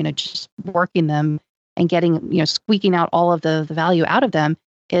hard and, just working them and getting, squeaking out all of the value out of them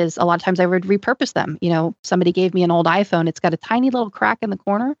is a lot of times I would repurpose them. Somebody gave me an old iPhone. It's got a tiny little crack in the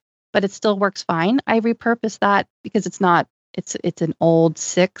corner, but it still works fine. I repurpose that because it's an old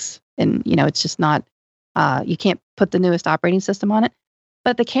 6 and, it's just not, you can't put the newest operating system on it,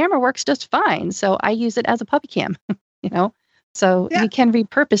 but the camera works just fine. So I use it as a puppy cam, so you can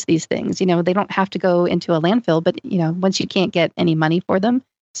repurpose these things, they don't have to go into a landfill, but, once you can't get any money for them,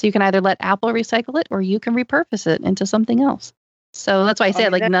 so you can either let Apple recycle it or you can repurpose it into something else. So that's why I say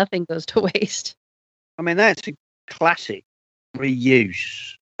nothing goes to waste. I mean, that's a classic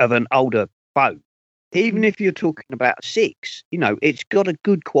reuse of an older phone. Even if you're talking about 6, it's got a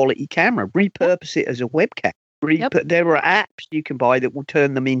good quality camera. Repurpose it as a webcam. There are apps you can buy that will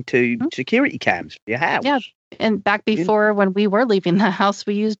turn them into security cams for your house. Yeah, and back before when we were leaving the house,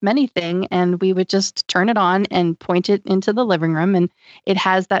 we used Manything, and we would just turn it on and point it into the living room. And it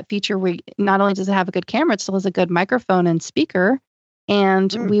has that feature where not only does it have a good camera, it still has a good microphone and speaker.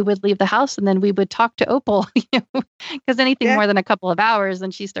 And we would leave the house and then we would talk to Opal, because anything more than a couple of hours,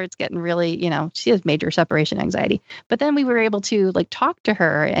 then she starts getting really, she has major separation anxiety. But then we were able to talk to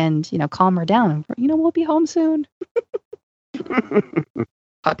her and, calm her down. We'll be home soon.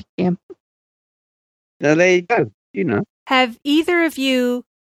 Puppy cam. Now there you go, Have either of you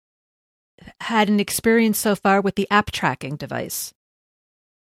had an experience so far with the app tracking device?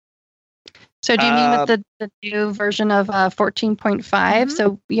 So do you mean with the new version of 14.5?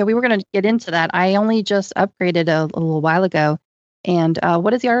 So we were going to get into that. I only just upgraded a little while ago. And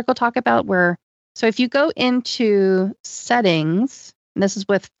what does the article talk about? So if you go into settings, and this is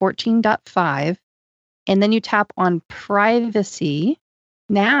with 14.5, and then you tap on privacy,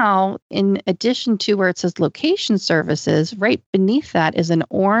 now in addition to where it says location services, right beneath that is an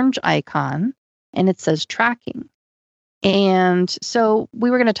orange icon, and it says tracking. And so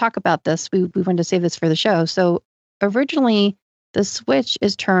we were going to talk about this. We wanted to save this for the show. So originally, the switch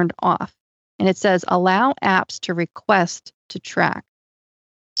is turned off, and it says allow apps to request to track.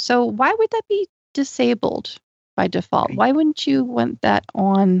 So why would that be disabled by default? Why wouldn't you want that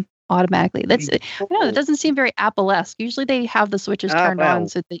on automatically? I know it doesn't seem very Apple-esque. Usually they have the switches turned on.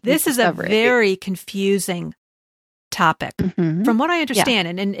 So that this is a very confusing topic. From what I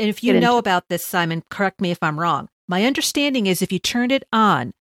understand, and if you know about this, Simon, correct me if I'm wrong. My understanding is if you turn it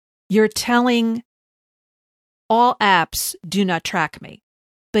on, you're telling all apps, do not track me.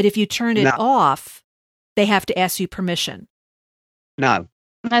 But if you turn it off, they have to ask you permission. No.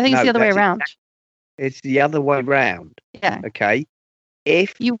 I think it's the other way around. It's the other way around. Yeah. Okay.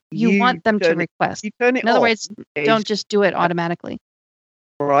 If you want them to request. You turn it In other off, words, don't just do it automatically.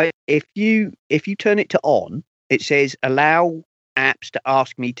 right? If you turn it to on, it says allow apps to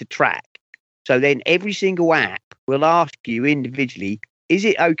ask me to track. So then every single app will ask you individually, is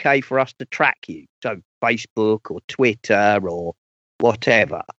it okay for us to track you? So Facebook or Twitter or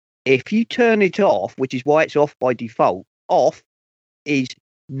whatever. If you turn it off, which is why it's off by default, off is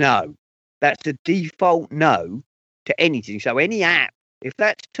no. That's a default no to anything. So any app, if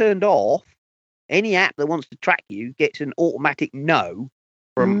that's turned off, any app that wants to track you gets an automatic no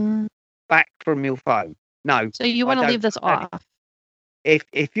from back from your phone. No. So you want to leave this off?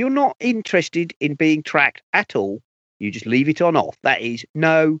 If you're not interested in being tracked at all, you just leave it on off. That is,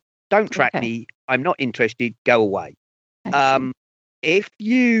 no, don't track me. I'm not interested. Go away. If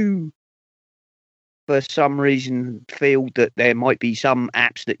you, for some reason, feel that there might be some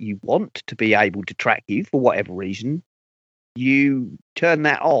apps that you want to be able to track you for whatever reason, you turn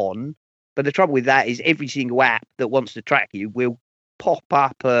that on. But the trouble with that is every single app that wants to track you will pop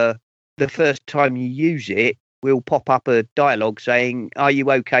up the first time you use it, will pop up a dialogue saying, are you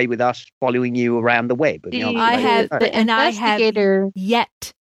okay with us following you around the web? And I have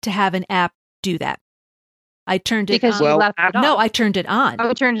yet to have an app do that. I turned it on. No, I turned it on.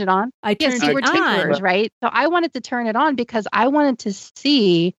 Oh, turned it on? I turned it on. Right? So I wanted to turn it on because I wanted to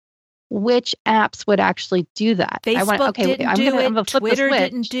see which apps would actually do that. Facebook didn't do it. Twitter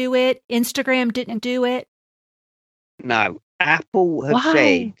didn't do it. Instagram didn't do it. No, Apple have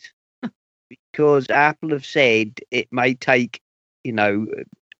said, because Apple have said it may take,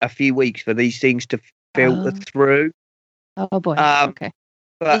 a few weeks for these things to filter through. Oh boy. Okay.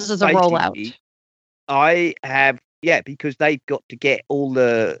 This is a rollout. I have, because they've got to get all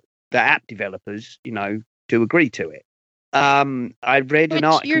the app developers, to agree to it. I read an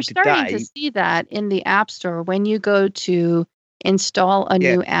article you're starting to see that in the App Store when you go to install a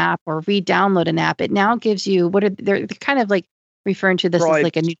new app or re-download an app. It now gives you they're kind of like referring to this as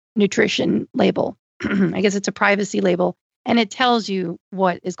like a nutrition label. I guess it's a privacy label, and it tells you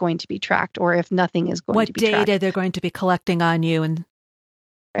what is going to be tracked or if nothing is going to be tracked. What data they're going to be collecting on you, and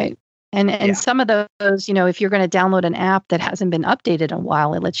right. And some of those, if you're going to download an app that hasn't been updated in a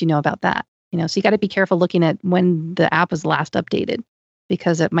while, it lets you know about that. So you got to be careful looking at when the app was last updated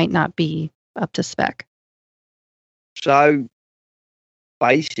because it might not be up to spec. So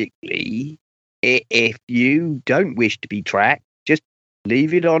basically, if you don't wish to be tracked, just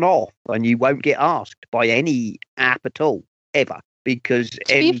leave it on off and you won't get asked by any app at all, ever. Because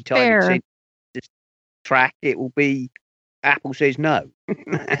any time it's tracked, it will be Apple says no.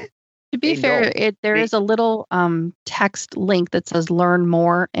 To be fair, there is a little text link that says learn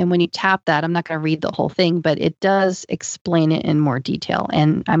more. And when you tap that, I'm not going to read the whole thing, but it does explain it in more detail.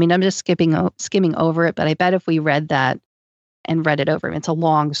 And I mean, I'm just skimming over it, but I bet if we read that and read it over, it's a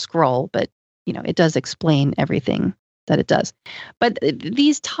long scroll, but it does explain everything that it does. But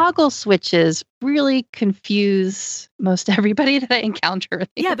these toggle switches really confuse most everybody that I encounter.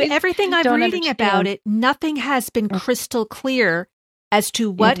 Yeah, but everything I'm reading about it, nothing has been crystal clear as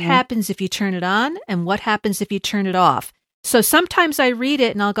to what happens if you turn it on and what happens if you turn it off. So sometimes I read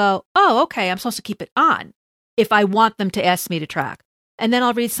it and I'll go, oh, okay, I'm supposed to keep it on if I want them to ask me to track. And then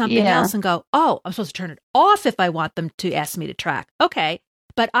I'll read something else and go, oh, I'm supposed to turn it off if I want them to ask me to track. Okay.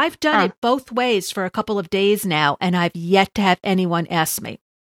 But I've done it both ways for a couple of days now, and I've yet to have anyone ask me.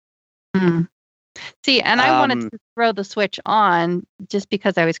 See, and I wanted to throw the switch on just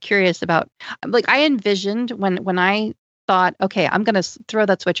because I was curious about, I envisioned when I thought, okay, I'm going to throw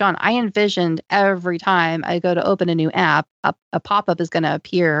that switch on. I envisioned every time I go to open a new app, a pop-up is going to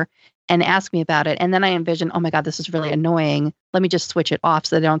appear and ask me about it. And then I envisioned, oh my God, this is really annoying. Let me just switch it off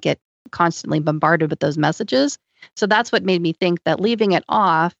so that I don't get constantly bombarded with those messages. So that's what made me think that leaving it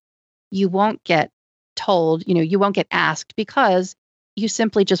off, you won't get told, you won't get asked because you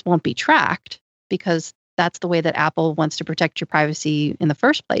simply just won't be tracked because that's the way that Apple wants to protect your privacy in the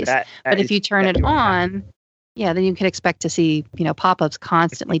first place. But if you turn it on, then you can expect to see, pop-ups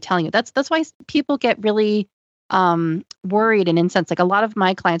constantly telling you. That's why people get really worried and incensed. Like a lot of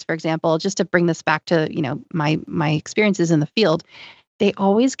my clients, for example, just to bring this back to, my experiences in the field, they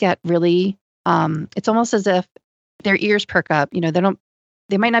always get really, it's almost as if their ears perk up.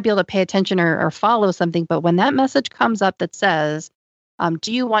 They might not be able to pay attention or follow something, but when that message comes up that says,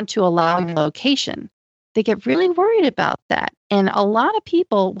 do you want to allow your location? They get really worried about that. And a lot of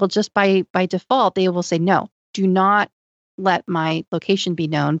people will just by default, they will say, no, do not let my location be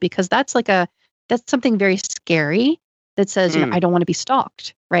known, because that's something very scary that says, I don't want to be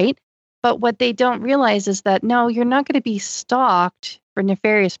stalked, right? But what they don't realize is that, no, you're not going to be stalked for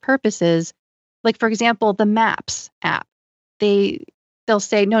nefarious purposes. Like, for example, the Maps app, they'll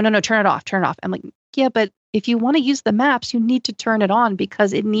say, no, turn it off. I'm like, yeah, but if you want to use the maps, you need to turn it on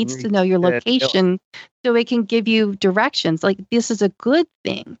because it needs to know your location so it can give you directions. Like, this is a good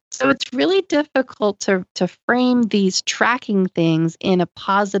thing. So it's really difficult to frame these tracking things in a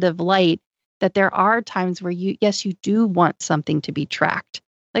positive light, that there are times where you do want something to be tracked.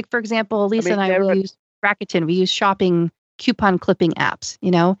 Like, for example, Lisa and I, we use Rakuten, we use shopping coupon clipping apps,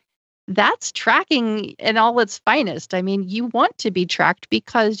 that's tracking in all its finest. I mean, you want to be tracked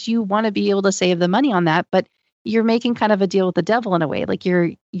because you want to be able to save the money on that, but you're making kind of a deal with the devil in a way. Like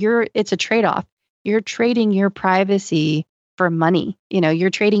it's a trade-off. You're trading your privacy for money. You're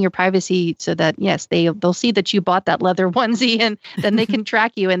trading your privacy so that, yes, they'll see that you bought that leather onesie, and then they can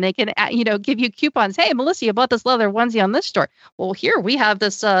track you and they can, give you coupons. Hey, Melissa, you bought this leather onesie on this store. Well, here we have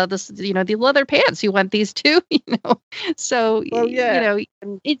this, the leather pants. You want these too? So,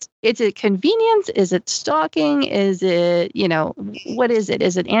 it's a convenience. Is it stalking? Is it, what is it?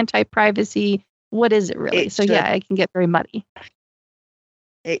 Is it anti-privacy? What is it really? So it can get very muddy.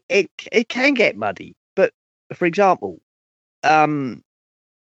 It can get muddy. But for example,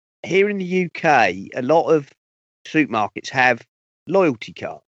 here in the UK, a lot of supermarkets have loyalty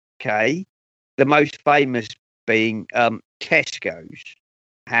cards. Okay, the most famous being Tesco's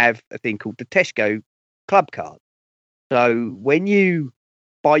have a thing called the Tesco Club Card. So when you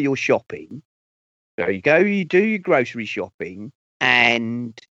buy your shopping, there you go, you do your grocery shopping,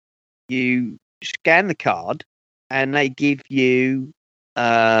 and you scan the card, and they give you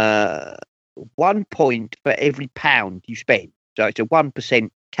 1 point for every pound you spend. So it's a 1%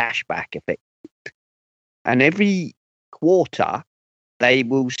 cash back effect. And every quarter, they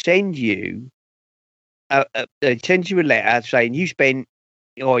will send you a letter saying you spent,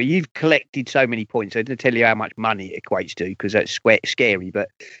 or you've collected so many points. They don't tell you how much money it equates to, because that's scary. But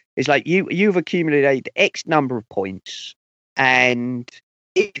it's like you've accumulated X number of points, and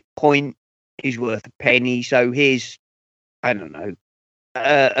each point is worth a penny. So here's, I don't know,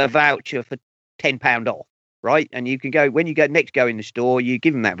 a voucher for £10 off, right? And you can go, when you go in the store, you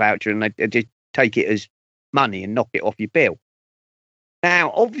give them that voucher, and they just take it as money and knock it off your bill.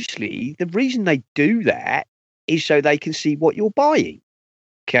 Now, obviously, the reason they do that is so they can see what you're buying.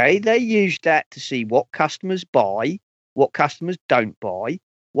 Okay, they use that to see what customers buy, what customers don't buy,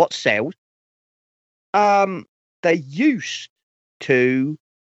 what sells. They used to,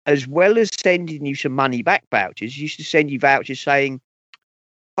 as well as sending you some money back vouchers, used to send you vouchers saying,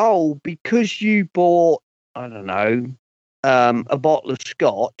 oh, because you bought, I don't know, a bottle of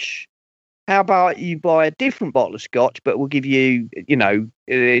scotch, how about you buy a different bottle of scotch, but we'll give you,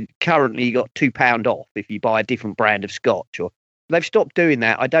 currently you got £2 off if you buy a different brand of scotch. Or they've stopped doing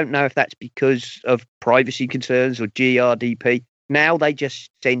that. I don't know if that's because of privacy concerns or GRDP. Now they just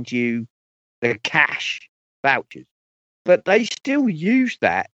send you the cash vouchers, but they still use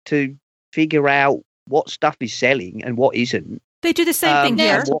that to figure out what stuff is selling and what isn't. They do the same thing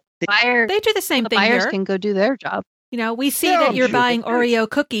here. They do the same thing here. Buyers can go do their job. We see that you're buying Oreo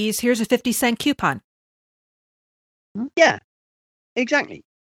cookies. Here's a 50-cent coupon. Yeah, exactly.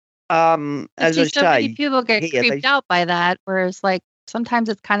 As I say, many people get creeped out by that, whereas like sometimes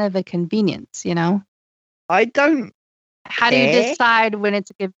it's kind of a convenience, I don't. How do you decide when it's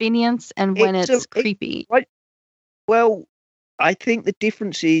a convenience and when it's creepy? Right. Well, I think the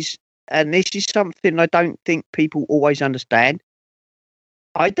difference is, and this is something I don't think people always understand,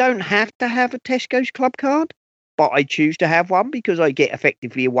 I don't have to have a Tesco's Club Card, but I choose to have one because I get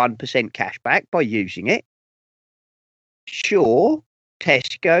effectively a 1% cash back by using it. Sure,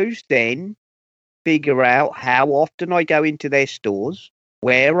 Tesco's then figure out how often I go into their stores,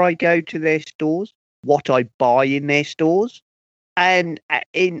 where I go to their stores, what I buy in their stores. And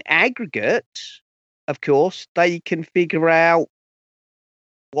in aggregate, of course, they can figure out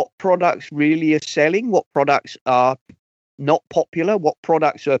what products really are selling, what products are not popular, what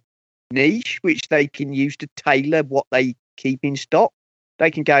products are niche, which they can use to tailor what they keep in stock.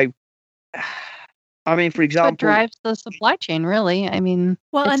 They can go, I mean, for example, what drives the supply chain, really. I mean,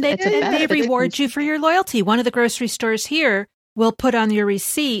 well, and they reward you for your loyalty. One of the grocery stores here will put on your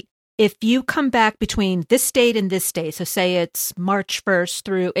receipt, if you come back between this date and this date, so say it's March 1st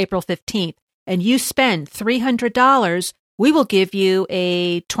through April 15th, and you spend $300, we will give you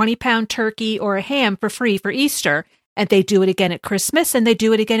a 20-pound turkey or a ham for free for Easter. And they do it again at Christmas, and they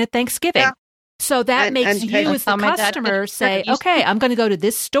do it again at Thanksgiving. Yeah. So that makes you as the customer say, okay, I'm going to go to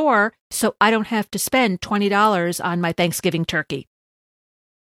this store so I don't have to spend $20 on my Thanksgiving turkey.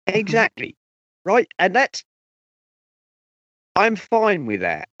 Exactly. Right. And I'm fine with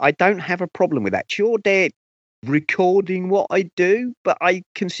that. I don't have a problem with that. Sure, they're recording what I do, but I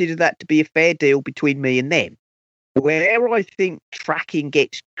consider that to be a fair deal between me and them. Where I think tracking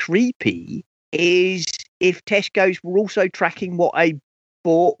gets creepy is if Tesco's were also tracking what I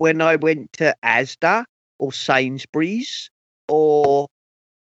bought when I went to Asda or Sainsbury's or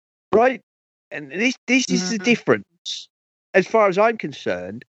right. And this is the difference. As far as I'm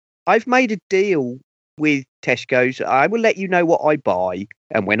concerned, I've made a deal with Tesco's. I will let you know what I buy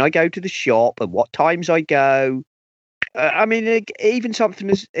and when I go to the shop and what times I go. I mean, even something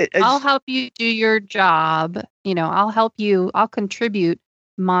as I'll help you do your job. I'll help you. I'll contribute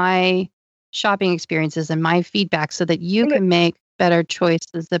my shopping experiences and my feedback so that you can make better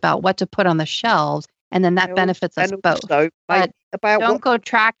choices about what to put on the shelves. And then that benefits us both. But don't go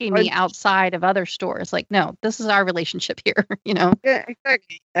tracking me outside of other stores. Like, no, this is our relationship here, Yeah,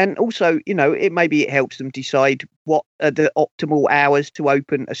 exactly. And also, it helps them decide what are the optimal hours to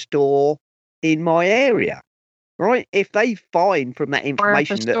open a store in my area, right? If they find from that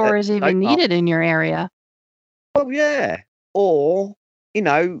information or if a store is even needed in your area. Oh, yeah. Or,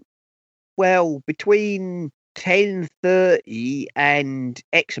 between 10:30 and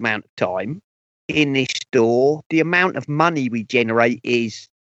X amount of time, in this store, the amount of money we generate is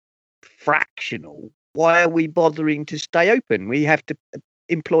fractional. Why are we bothering to stay open? We have to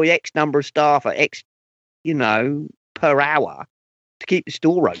employ X number of staff at X, per hour to keep the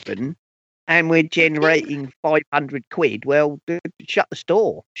store open, and we're generating 500 quid. Well, shut the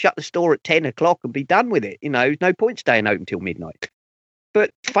store at 10 o'clock and be done with it. There's no point staying open till midnight.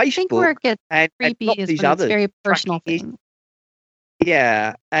 But Facebook, I think where it gets creepy is when it's very personal things.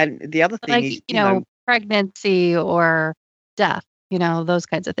 Yeah, and the other thing is, pregnancy or death, those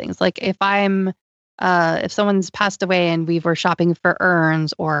kinds of things. Like if if someone's passed away and we were shopping for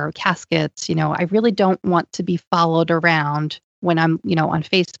urns or caskets, I really don't want to be followed around when I'm, on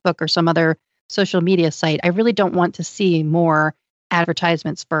Facebook or some other social media site. I really don't want to see more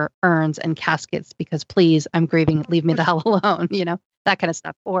advertisements for urns and caskets because please, I'm grieving, leave me the hell alone, that kind of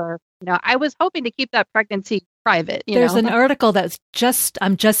stuff. Or, I was hoping to keep that pregnancy private. There's an article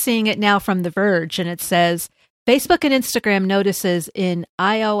I'm just seeing it now from The Verge, and it says, Facebook and Instagram notices in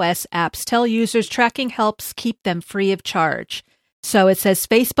iOS apps tell users tracking helps keep them free of charge. So it says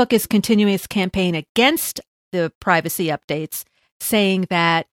Facebook is continuing its campaign against the privacy updates, saying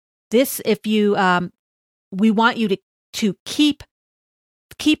that we want you to keep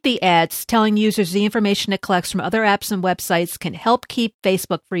the ads, telling users the information it collects from other apps and websites can help keep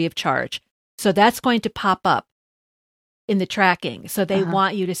Facebook free of charge. So that's going to pop up in the tracking. So they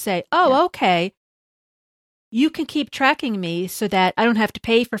want you to say, okay, you can keep tracking me so that I don't have to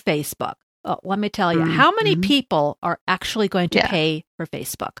pay for Facebook. Oh, let me tell you, how many people are actually going to pay for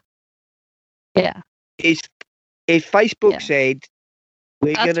Facebook? Yeah. If Facebook said,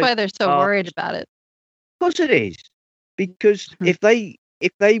 that's why they're so worried about it. Of course it is. Because if they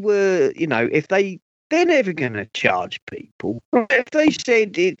were, they're never going to charge people. If they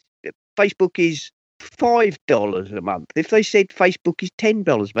said Facebook is $5 a month, if they said Facebook is $10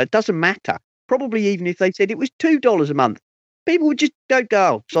 a month, it doesn't matter. Probably even if they said it was $2 a month, people would just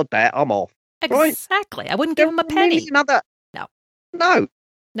go, sod that, I'm off. Exactly. Right? I wouldn't give them a penny. No.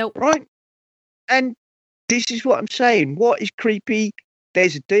 Nope. Right. And this is what I'm saying. What is creepy?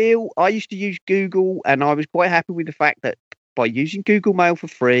 There's a deal. I used to use Google, and I was quite happy with the fact that by using Google Mail for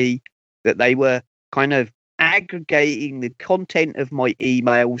free, that they were kind of aggregating the content of my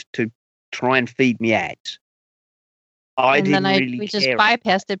emails to try and feed me ads. We just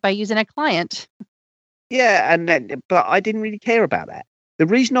bypassed it by using a client. Yeah, but I didn't really care about that. The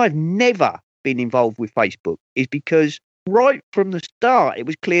reason I've never been involved with Facebook is because right from the start, it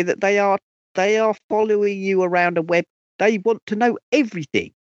was clear that they are following you around a web. They want to know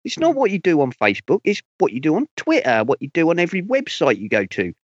everything. It's not what you do on Facebook. It's what you do on Twitter, what you do on every website you go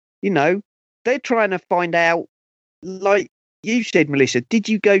to. They're trying to find out, like you said, Melissa, did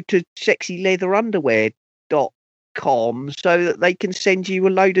you go to sexyleatherunderwear.com so that they can send you a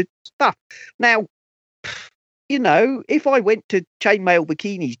load of stuff? Now, if I went to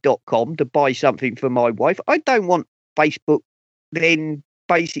chainmailbikinis.com to buy something for my wife, I don't want Facebook then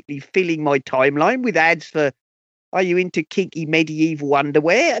basically filling my timeline with ads for, are you into kinky medieval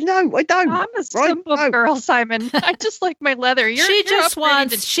underwear? No, I don't. I'm a simple girl, Simon. I just like my leather. She just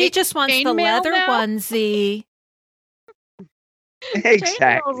wants the leather onesie.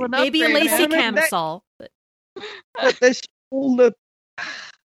 Exactly. Maybe a lacy camisole. But there's all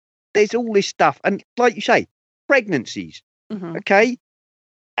this stuff, and like you say, pregnancies. Okay,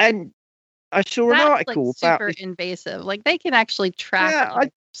 and I saw an article like about super invasive. Like they can actually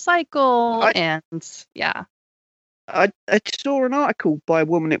track cycle and I saw an article by a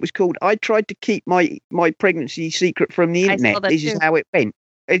woman. It was called "I tried to keep my pregnancy secret from the internet. This is how it went."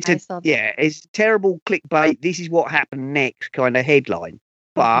 It's terrible clickbait. This is what happened next kind of headline.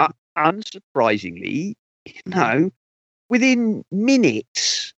 But unsurprisingly, within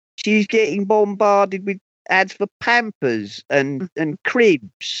minutes, she's getting bombarded with ads for Pampers and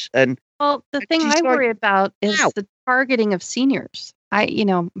cribs. And well, the thing I worry about is the targeting of seniors.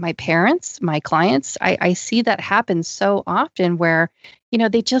 My parents, my clients, I see that happen so often where,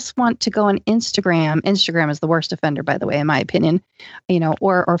 they just want to go on Instagram. Instagram is the worst offender, by the way, in my opinion,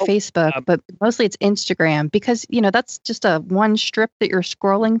 or Facebook, but mostly it's Instagram because, that's just a one strip that you're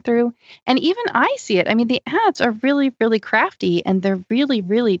scrolling through. And even I see it. I mean, the ads are really, really crafty and they're really,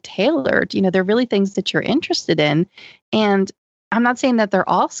 really tailored. They're really things that you're interested in. And I'm not saying that they're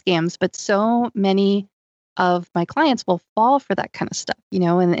all scams, but so many of my clients will fall for that kind of stuff,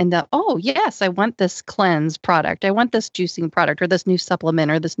 and oh, yes, I want this cleanse product. I want this juicing product or this new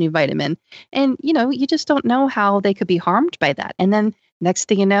supplement or this new vitamin. And, you just don't know how they could be harmed by that. And then next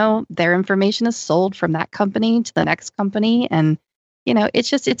thing you know, their information is sold from that company to the next company. And, it's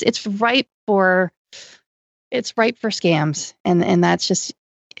just, it's ripe for scams. And that's just,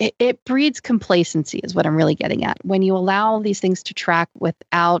 it breeds complacency is what I'm really getting at. When you allow these things to track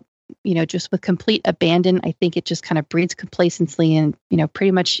without, just with complete abandon, I think it just kind of breeds complacency and,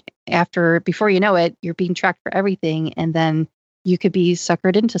 pretty much before you know it, you're being tracked for everything. And then you could be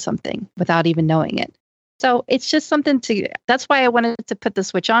suckered into something without even knowing it. So it's just something that's why I wanted to put the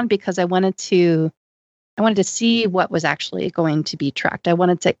switch on, because I wanted to see what was actually going to be tracked. I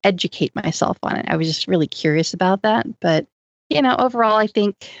wanted to educate myself on it. I was just really curious about that. But, overall, I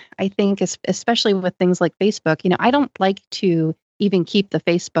think especially with things like Facebook, I don't like to even keep the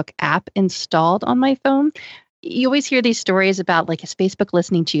Facebook app installed on my phone. You always hear these stories about, like, is Facebook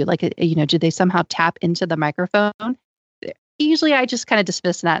listening to you? Like, do they somehow tap into the microphone? Usually I just kind of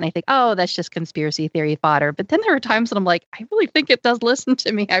dismiss that and I think, oh, that's just conspiracy theory fodder. But then there are times that I'm like, I really think it does listen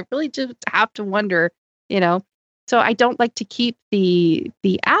to me. I really just have to wonder, So I don't like to keep the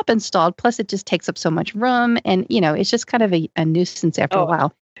app installed. Plus it just takes up so much room. And, it's just kind of a nuisance after a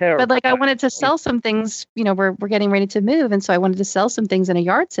while. Terrible. But I wanted to sell some things, we're getting ready to move. And so I wanted to sell some things in a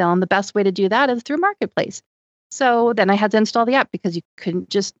yard sale. And the best way to do that is through Marketplace. So then I had to install the app because you couldn't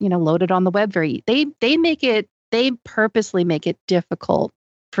just, load it on the web they purposely make it difficult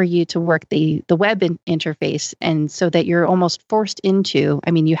for you to work the web interface. And so that you're almost forced into,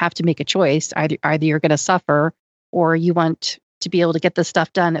 you have to make a choice. Either you're going to suffer or you want to be able to get this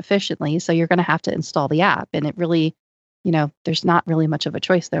stuff done efficiently. So you're going to have to install the app. And it really, there's not really much of a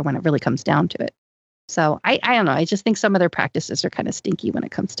choice there when it really comes down to it. So I don't know. I just think some of their practices are kind of stinky when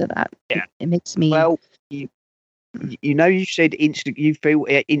it comes to that. Yeah. It makes me. Well, you said you feel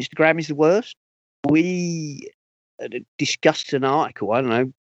Instagram is the worst. We discussed an article, I don't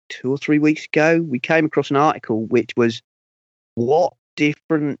know, 2 or 3 weeks ago. We came across an article which was what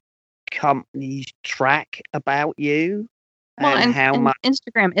different companies track about you and how much.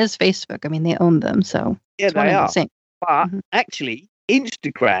 Instagram is Facebook. They own them. So yeah, they are. But actually,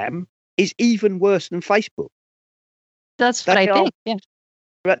 Instagram is even worse than Facebook. That's what I think. Yeah.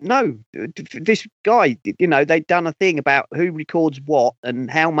 But no, this guy, they've done a thing about who records what and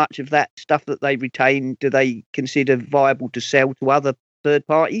how much of that stuff that they retain do they consider viable to sell to other third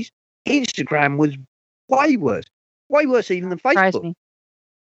parties. Instagram was way worse even than Facebook.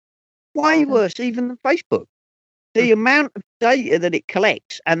 Way worse even than Facebook. The amount of data that it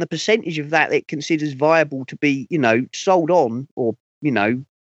collects and the percentage of that it considers viable to be, sold on or,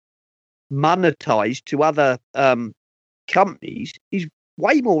 monetized to other companies is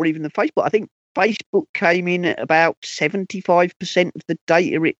way more even than Facebook. I think Facebook came in at about 75% of the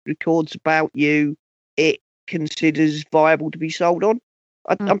data it records about you, it considers viable to be sold on.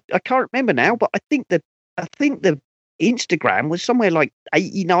 I can't remember now, but I think the Instagram was somewhere like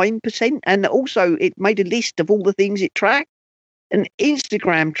 89%, and also it made a list of all the things it tracked. And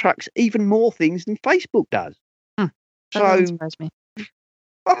Instagram tracks even more things than Facebook does. That doesn't surprise me.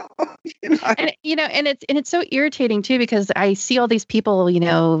 And it's so irritating too, because I see all these people,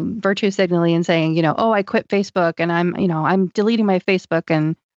 virtue signaling and saying, oh, I quit Facebook and I'm deleting my Facebook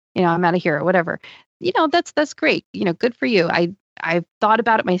and, I'm out of here or whatever. That's great. Good for you. I've thought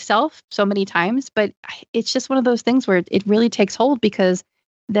about it myself so many times, but it's just one of those things where it really takes hold, because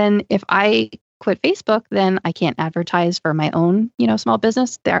then if I quit Facebook, then I can't advertise for my own, small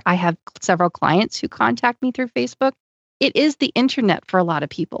business. I have several clients who contact me through Facebook. It is the internet for a lot of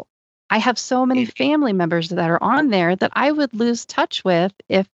people. I have so many family members that are on there that I would lose touch with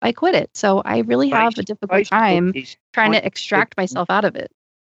if I quit it. So I really have a difficult time trying to extract myself out of it.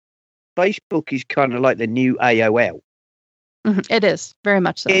 Facebook is kind of like the new AOL. It is, very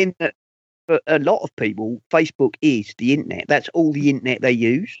much so. For a lot of people, Facebook is the internet. That's all the internet they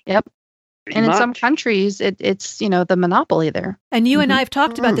use. Yep. And in some countries, it's the monopoly there. And you and I have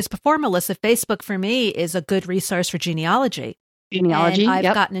talked about this before, Melissa. Facebook for me is a good resource for genealogy. And I've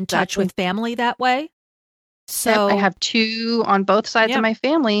gotten in touch with family that way. So I have two on both sides of my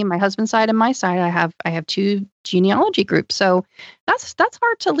family, my husband's side and my side. I have two genealogy groups. So that's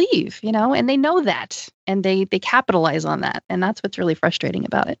hard to leave, and they know that, and they capitalize on that. And that's what's really frustrating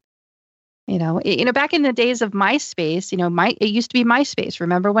about it. Back in the days of MySpace, it used to be MySpace.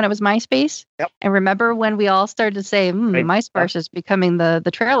 Remember when it was MySpace? Yep. And remember when we all started to say, MySpace is becoming the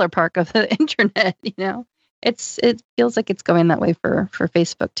trailer park of the internet, It feels like it's going that way for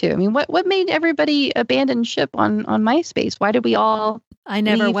Facebook too. I mean, what made everybody abandon ship on MySpace? Why did we all I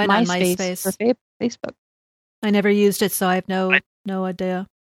never leave went MySpace on MySpace for Facebook? I never used it, so I have no idea.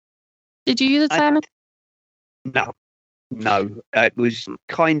 Did you use it, Simon? No. It was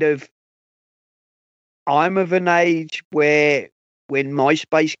kind of, I'm of an age where when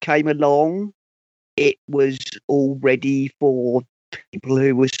MySpace came along, it was already for people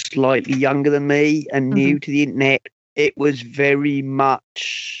who were slightly younger than me and new to the internet. It was very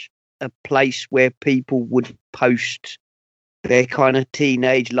much a place where people would post their kind of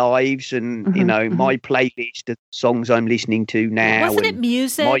teenage lives and, my playlist of songs I'm listening to now. Wasn't it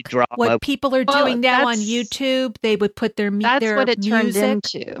music? My drama. What people are doing now on YouTube, they would put their music on MySpace.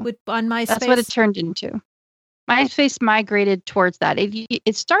 That's what it turned into. MySpace migrated towards that.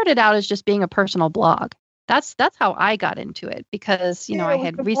 It started out as just being a personal blog. That's how I got into it because, I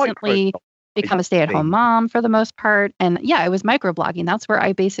had recently become a stay-at-home mom for the most part. And it was microblogging. That's where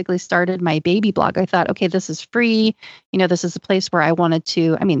I basically started my baby blog. I thought, okay, this is free. This is a place where I wanted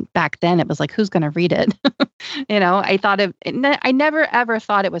to, back then it was like, who's going to read it? I thought I never ever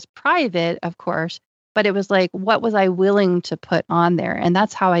thought it was private, of course, but it was like, what was I willing to put on there? And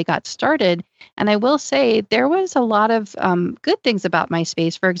that's how I got started. And I will say there was a lot of good things about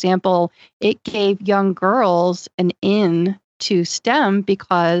MySpace. For example, it gave young girls an in to STEM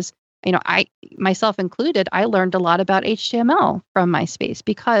because, I, myself included, I learned a lot about HTML from MySpace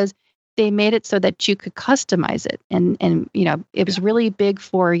because they made it so that you could customize it. And it was really big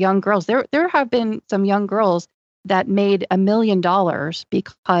for young girls. There have been some young girls that made $1 million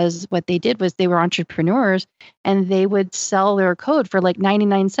because what they did was they were entrepreneurs and they would sell their code for like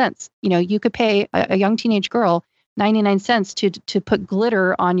 99 cents. You could pay a young teenage girl 99 cents to put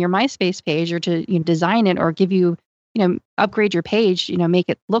glitter on your MySpace page or to design it or give you, upgrade your page, make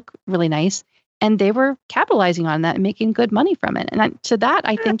it look really nice. And they were capitalizing on that and making good money from it. And I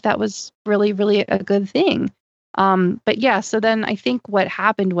think that was really, really a good thing. So then I think what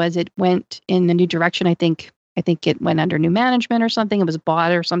happened was it went in a new direction. I think it went under new management or something. It was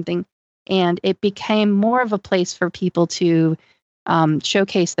bought or something. And it became more of a place for people to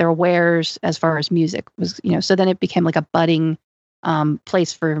showcase their wares as far as music was, so then it became like a budding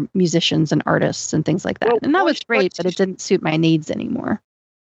place for musicians and artists and things like that. And that was great, but it didn't suit my needs anymore.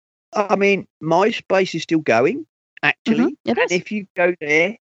 MySpace is still going, actually. And if you go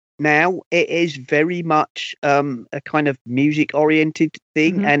there now, it is very much a kind of music-oriented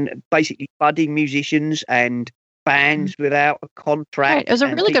thing and basically budding musicians and bands without a contract. Right. It was a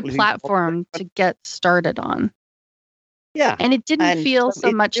really good platform to get started on. Yeah. And it didn't feel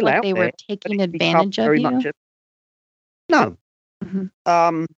so much like they were taking advantage of you. No.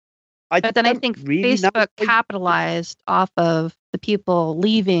 But then I think Facebook capitalized off of the people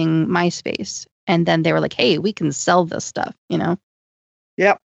leaving MySpace. And then they were like, hey, we can sell this stuff,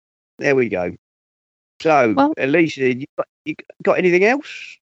 Yep. There we go. So, Alicia, you got anything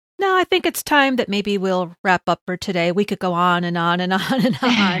else? No, I think it's time that maybe we'll wrap up for today. We could go on and on and on and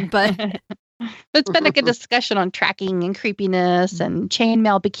on, but it's been a good discussion on tracking and creepiness and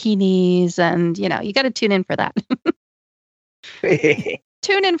chainmail bikinis, and you got to tune in for that.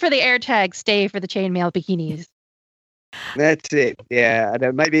 Tune in for the AirTag, stay for the chainmail bikinis. That's it. Yeah,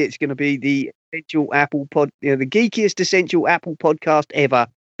 and maybe it's going to be the essential Apple the geekiest essential Apple podcast ever,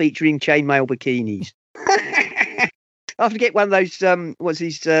 featuring chainmail bikinis. I have to get one of those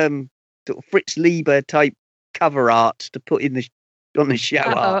sort of Fritz Lieber type cover arts to put in on the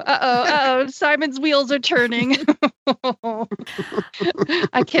show. Simon's wheels are turning.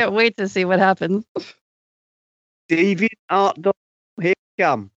 I can't wait to see what happens. DeviantArt, here we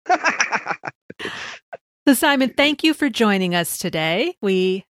come. So Simon, thank you for joining us today.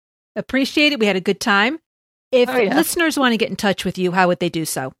 We appreciate it. We had a good time. If listeners want to get in touch with you, how would they do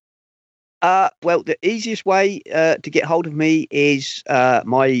so? Well, the easiest way to get hold of me is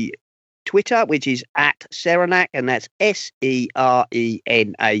my Twitter, which is @Serenak, and that's SERENAK.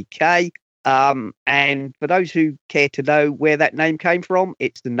 And for those who care to know where that name came from,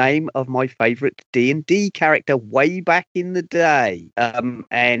 it's the name of my favourite D&D character way back in the day.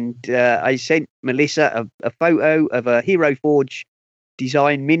 And I sent Melissa a photo of a Hero Forge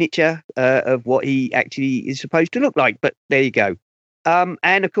design miniature of what he actually is supposed to look like. But there you go.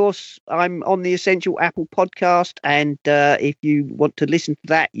 And of course, I'm on the Essential Apple podcast. And if you want to listen to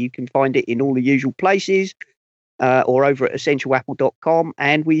that, you can find it in all the usual places. Or over at essentialapple.com.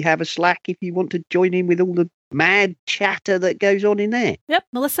 And we have a Slack if you want to join in with all the mad chatter that goes on in there. Yep,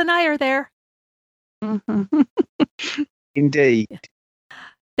 Melissa and I are there. Indeed.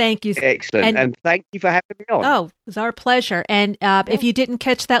 Thank you. Excellent. And thank you for having me on. Oh, it was our pleasure. And if you didn't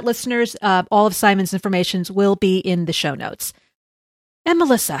catch that, listeners, all of Simon's information will be in the show notes. And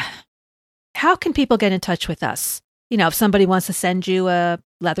Melissa, how can people get in touch with us? You know, if somebody wants to send you a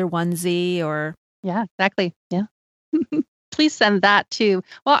leather onesie or... Yeah, exactly. Yeah. Please send that to,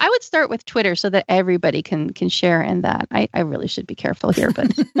 well, I would start with Twitter so that everybody can share in that. I really should be careful here,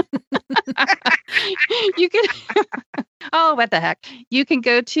 but you can, oh, what the heck. You can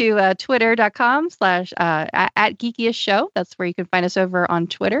go to twitter.com/ at Geekiest Show. That's where you can find us over on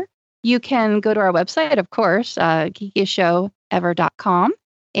Twitter. You can go to our website, of course, geekiestshowever.com.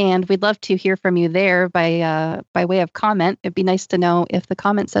 And we'd love to hear from you there by way of comment. It'd be nice to know if the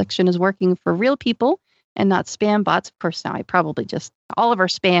comment section is working for real people and not spam bots. Of course, now I probably just all of our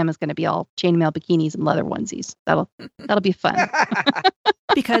spam is going to be all chainmail bikinis and leather onesies. That'll be fun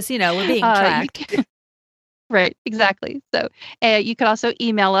because we're being tracked. Right, exactly. So you can also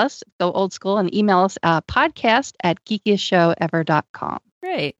email us, go old school, and email us podcast at geekiestshowever.com.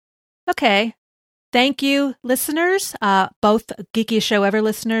 Great. Okay. Thank you, listeners, both Geekiest Show Ever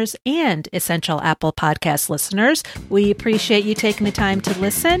listeners and Essential Apple Podcast listeners. We appreciate you taking the time to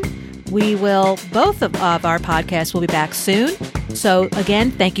listen. Both of our podcasts will be back soon. So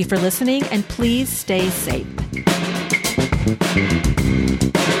again, thank you for listening and please stay safe.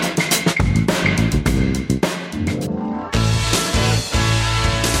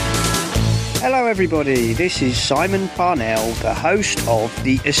 Hello everybody, this is Simon Parnell, the host of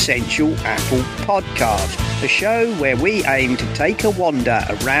the Essential Apple Podcast, a show where we aim to take a wander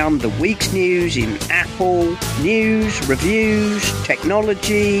around the week's news in Apple, news, reviews,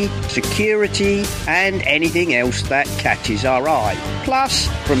 technology, security, and anything else that catches our eye. Plus,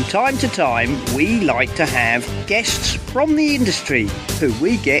 from time to time, we like to have guests from the industry who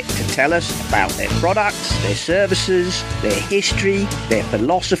we get to tell us about their products, their services, their history, their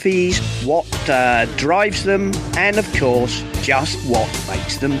philosophies, what drives them, and of course, just what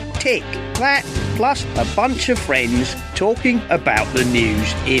makes them tick. That, plus a bunch of friends talking about the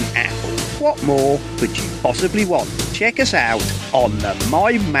news in Apple. What more could you possibly want? Check us out on the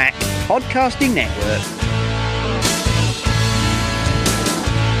My Mac Podcasting Network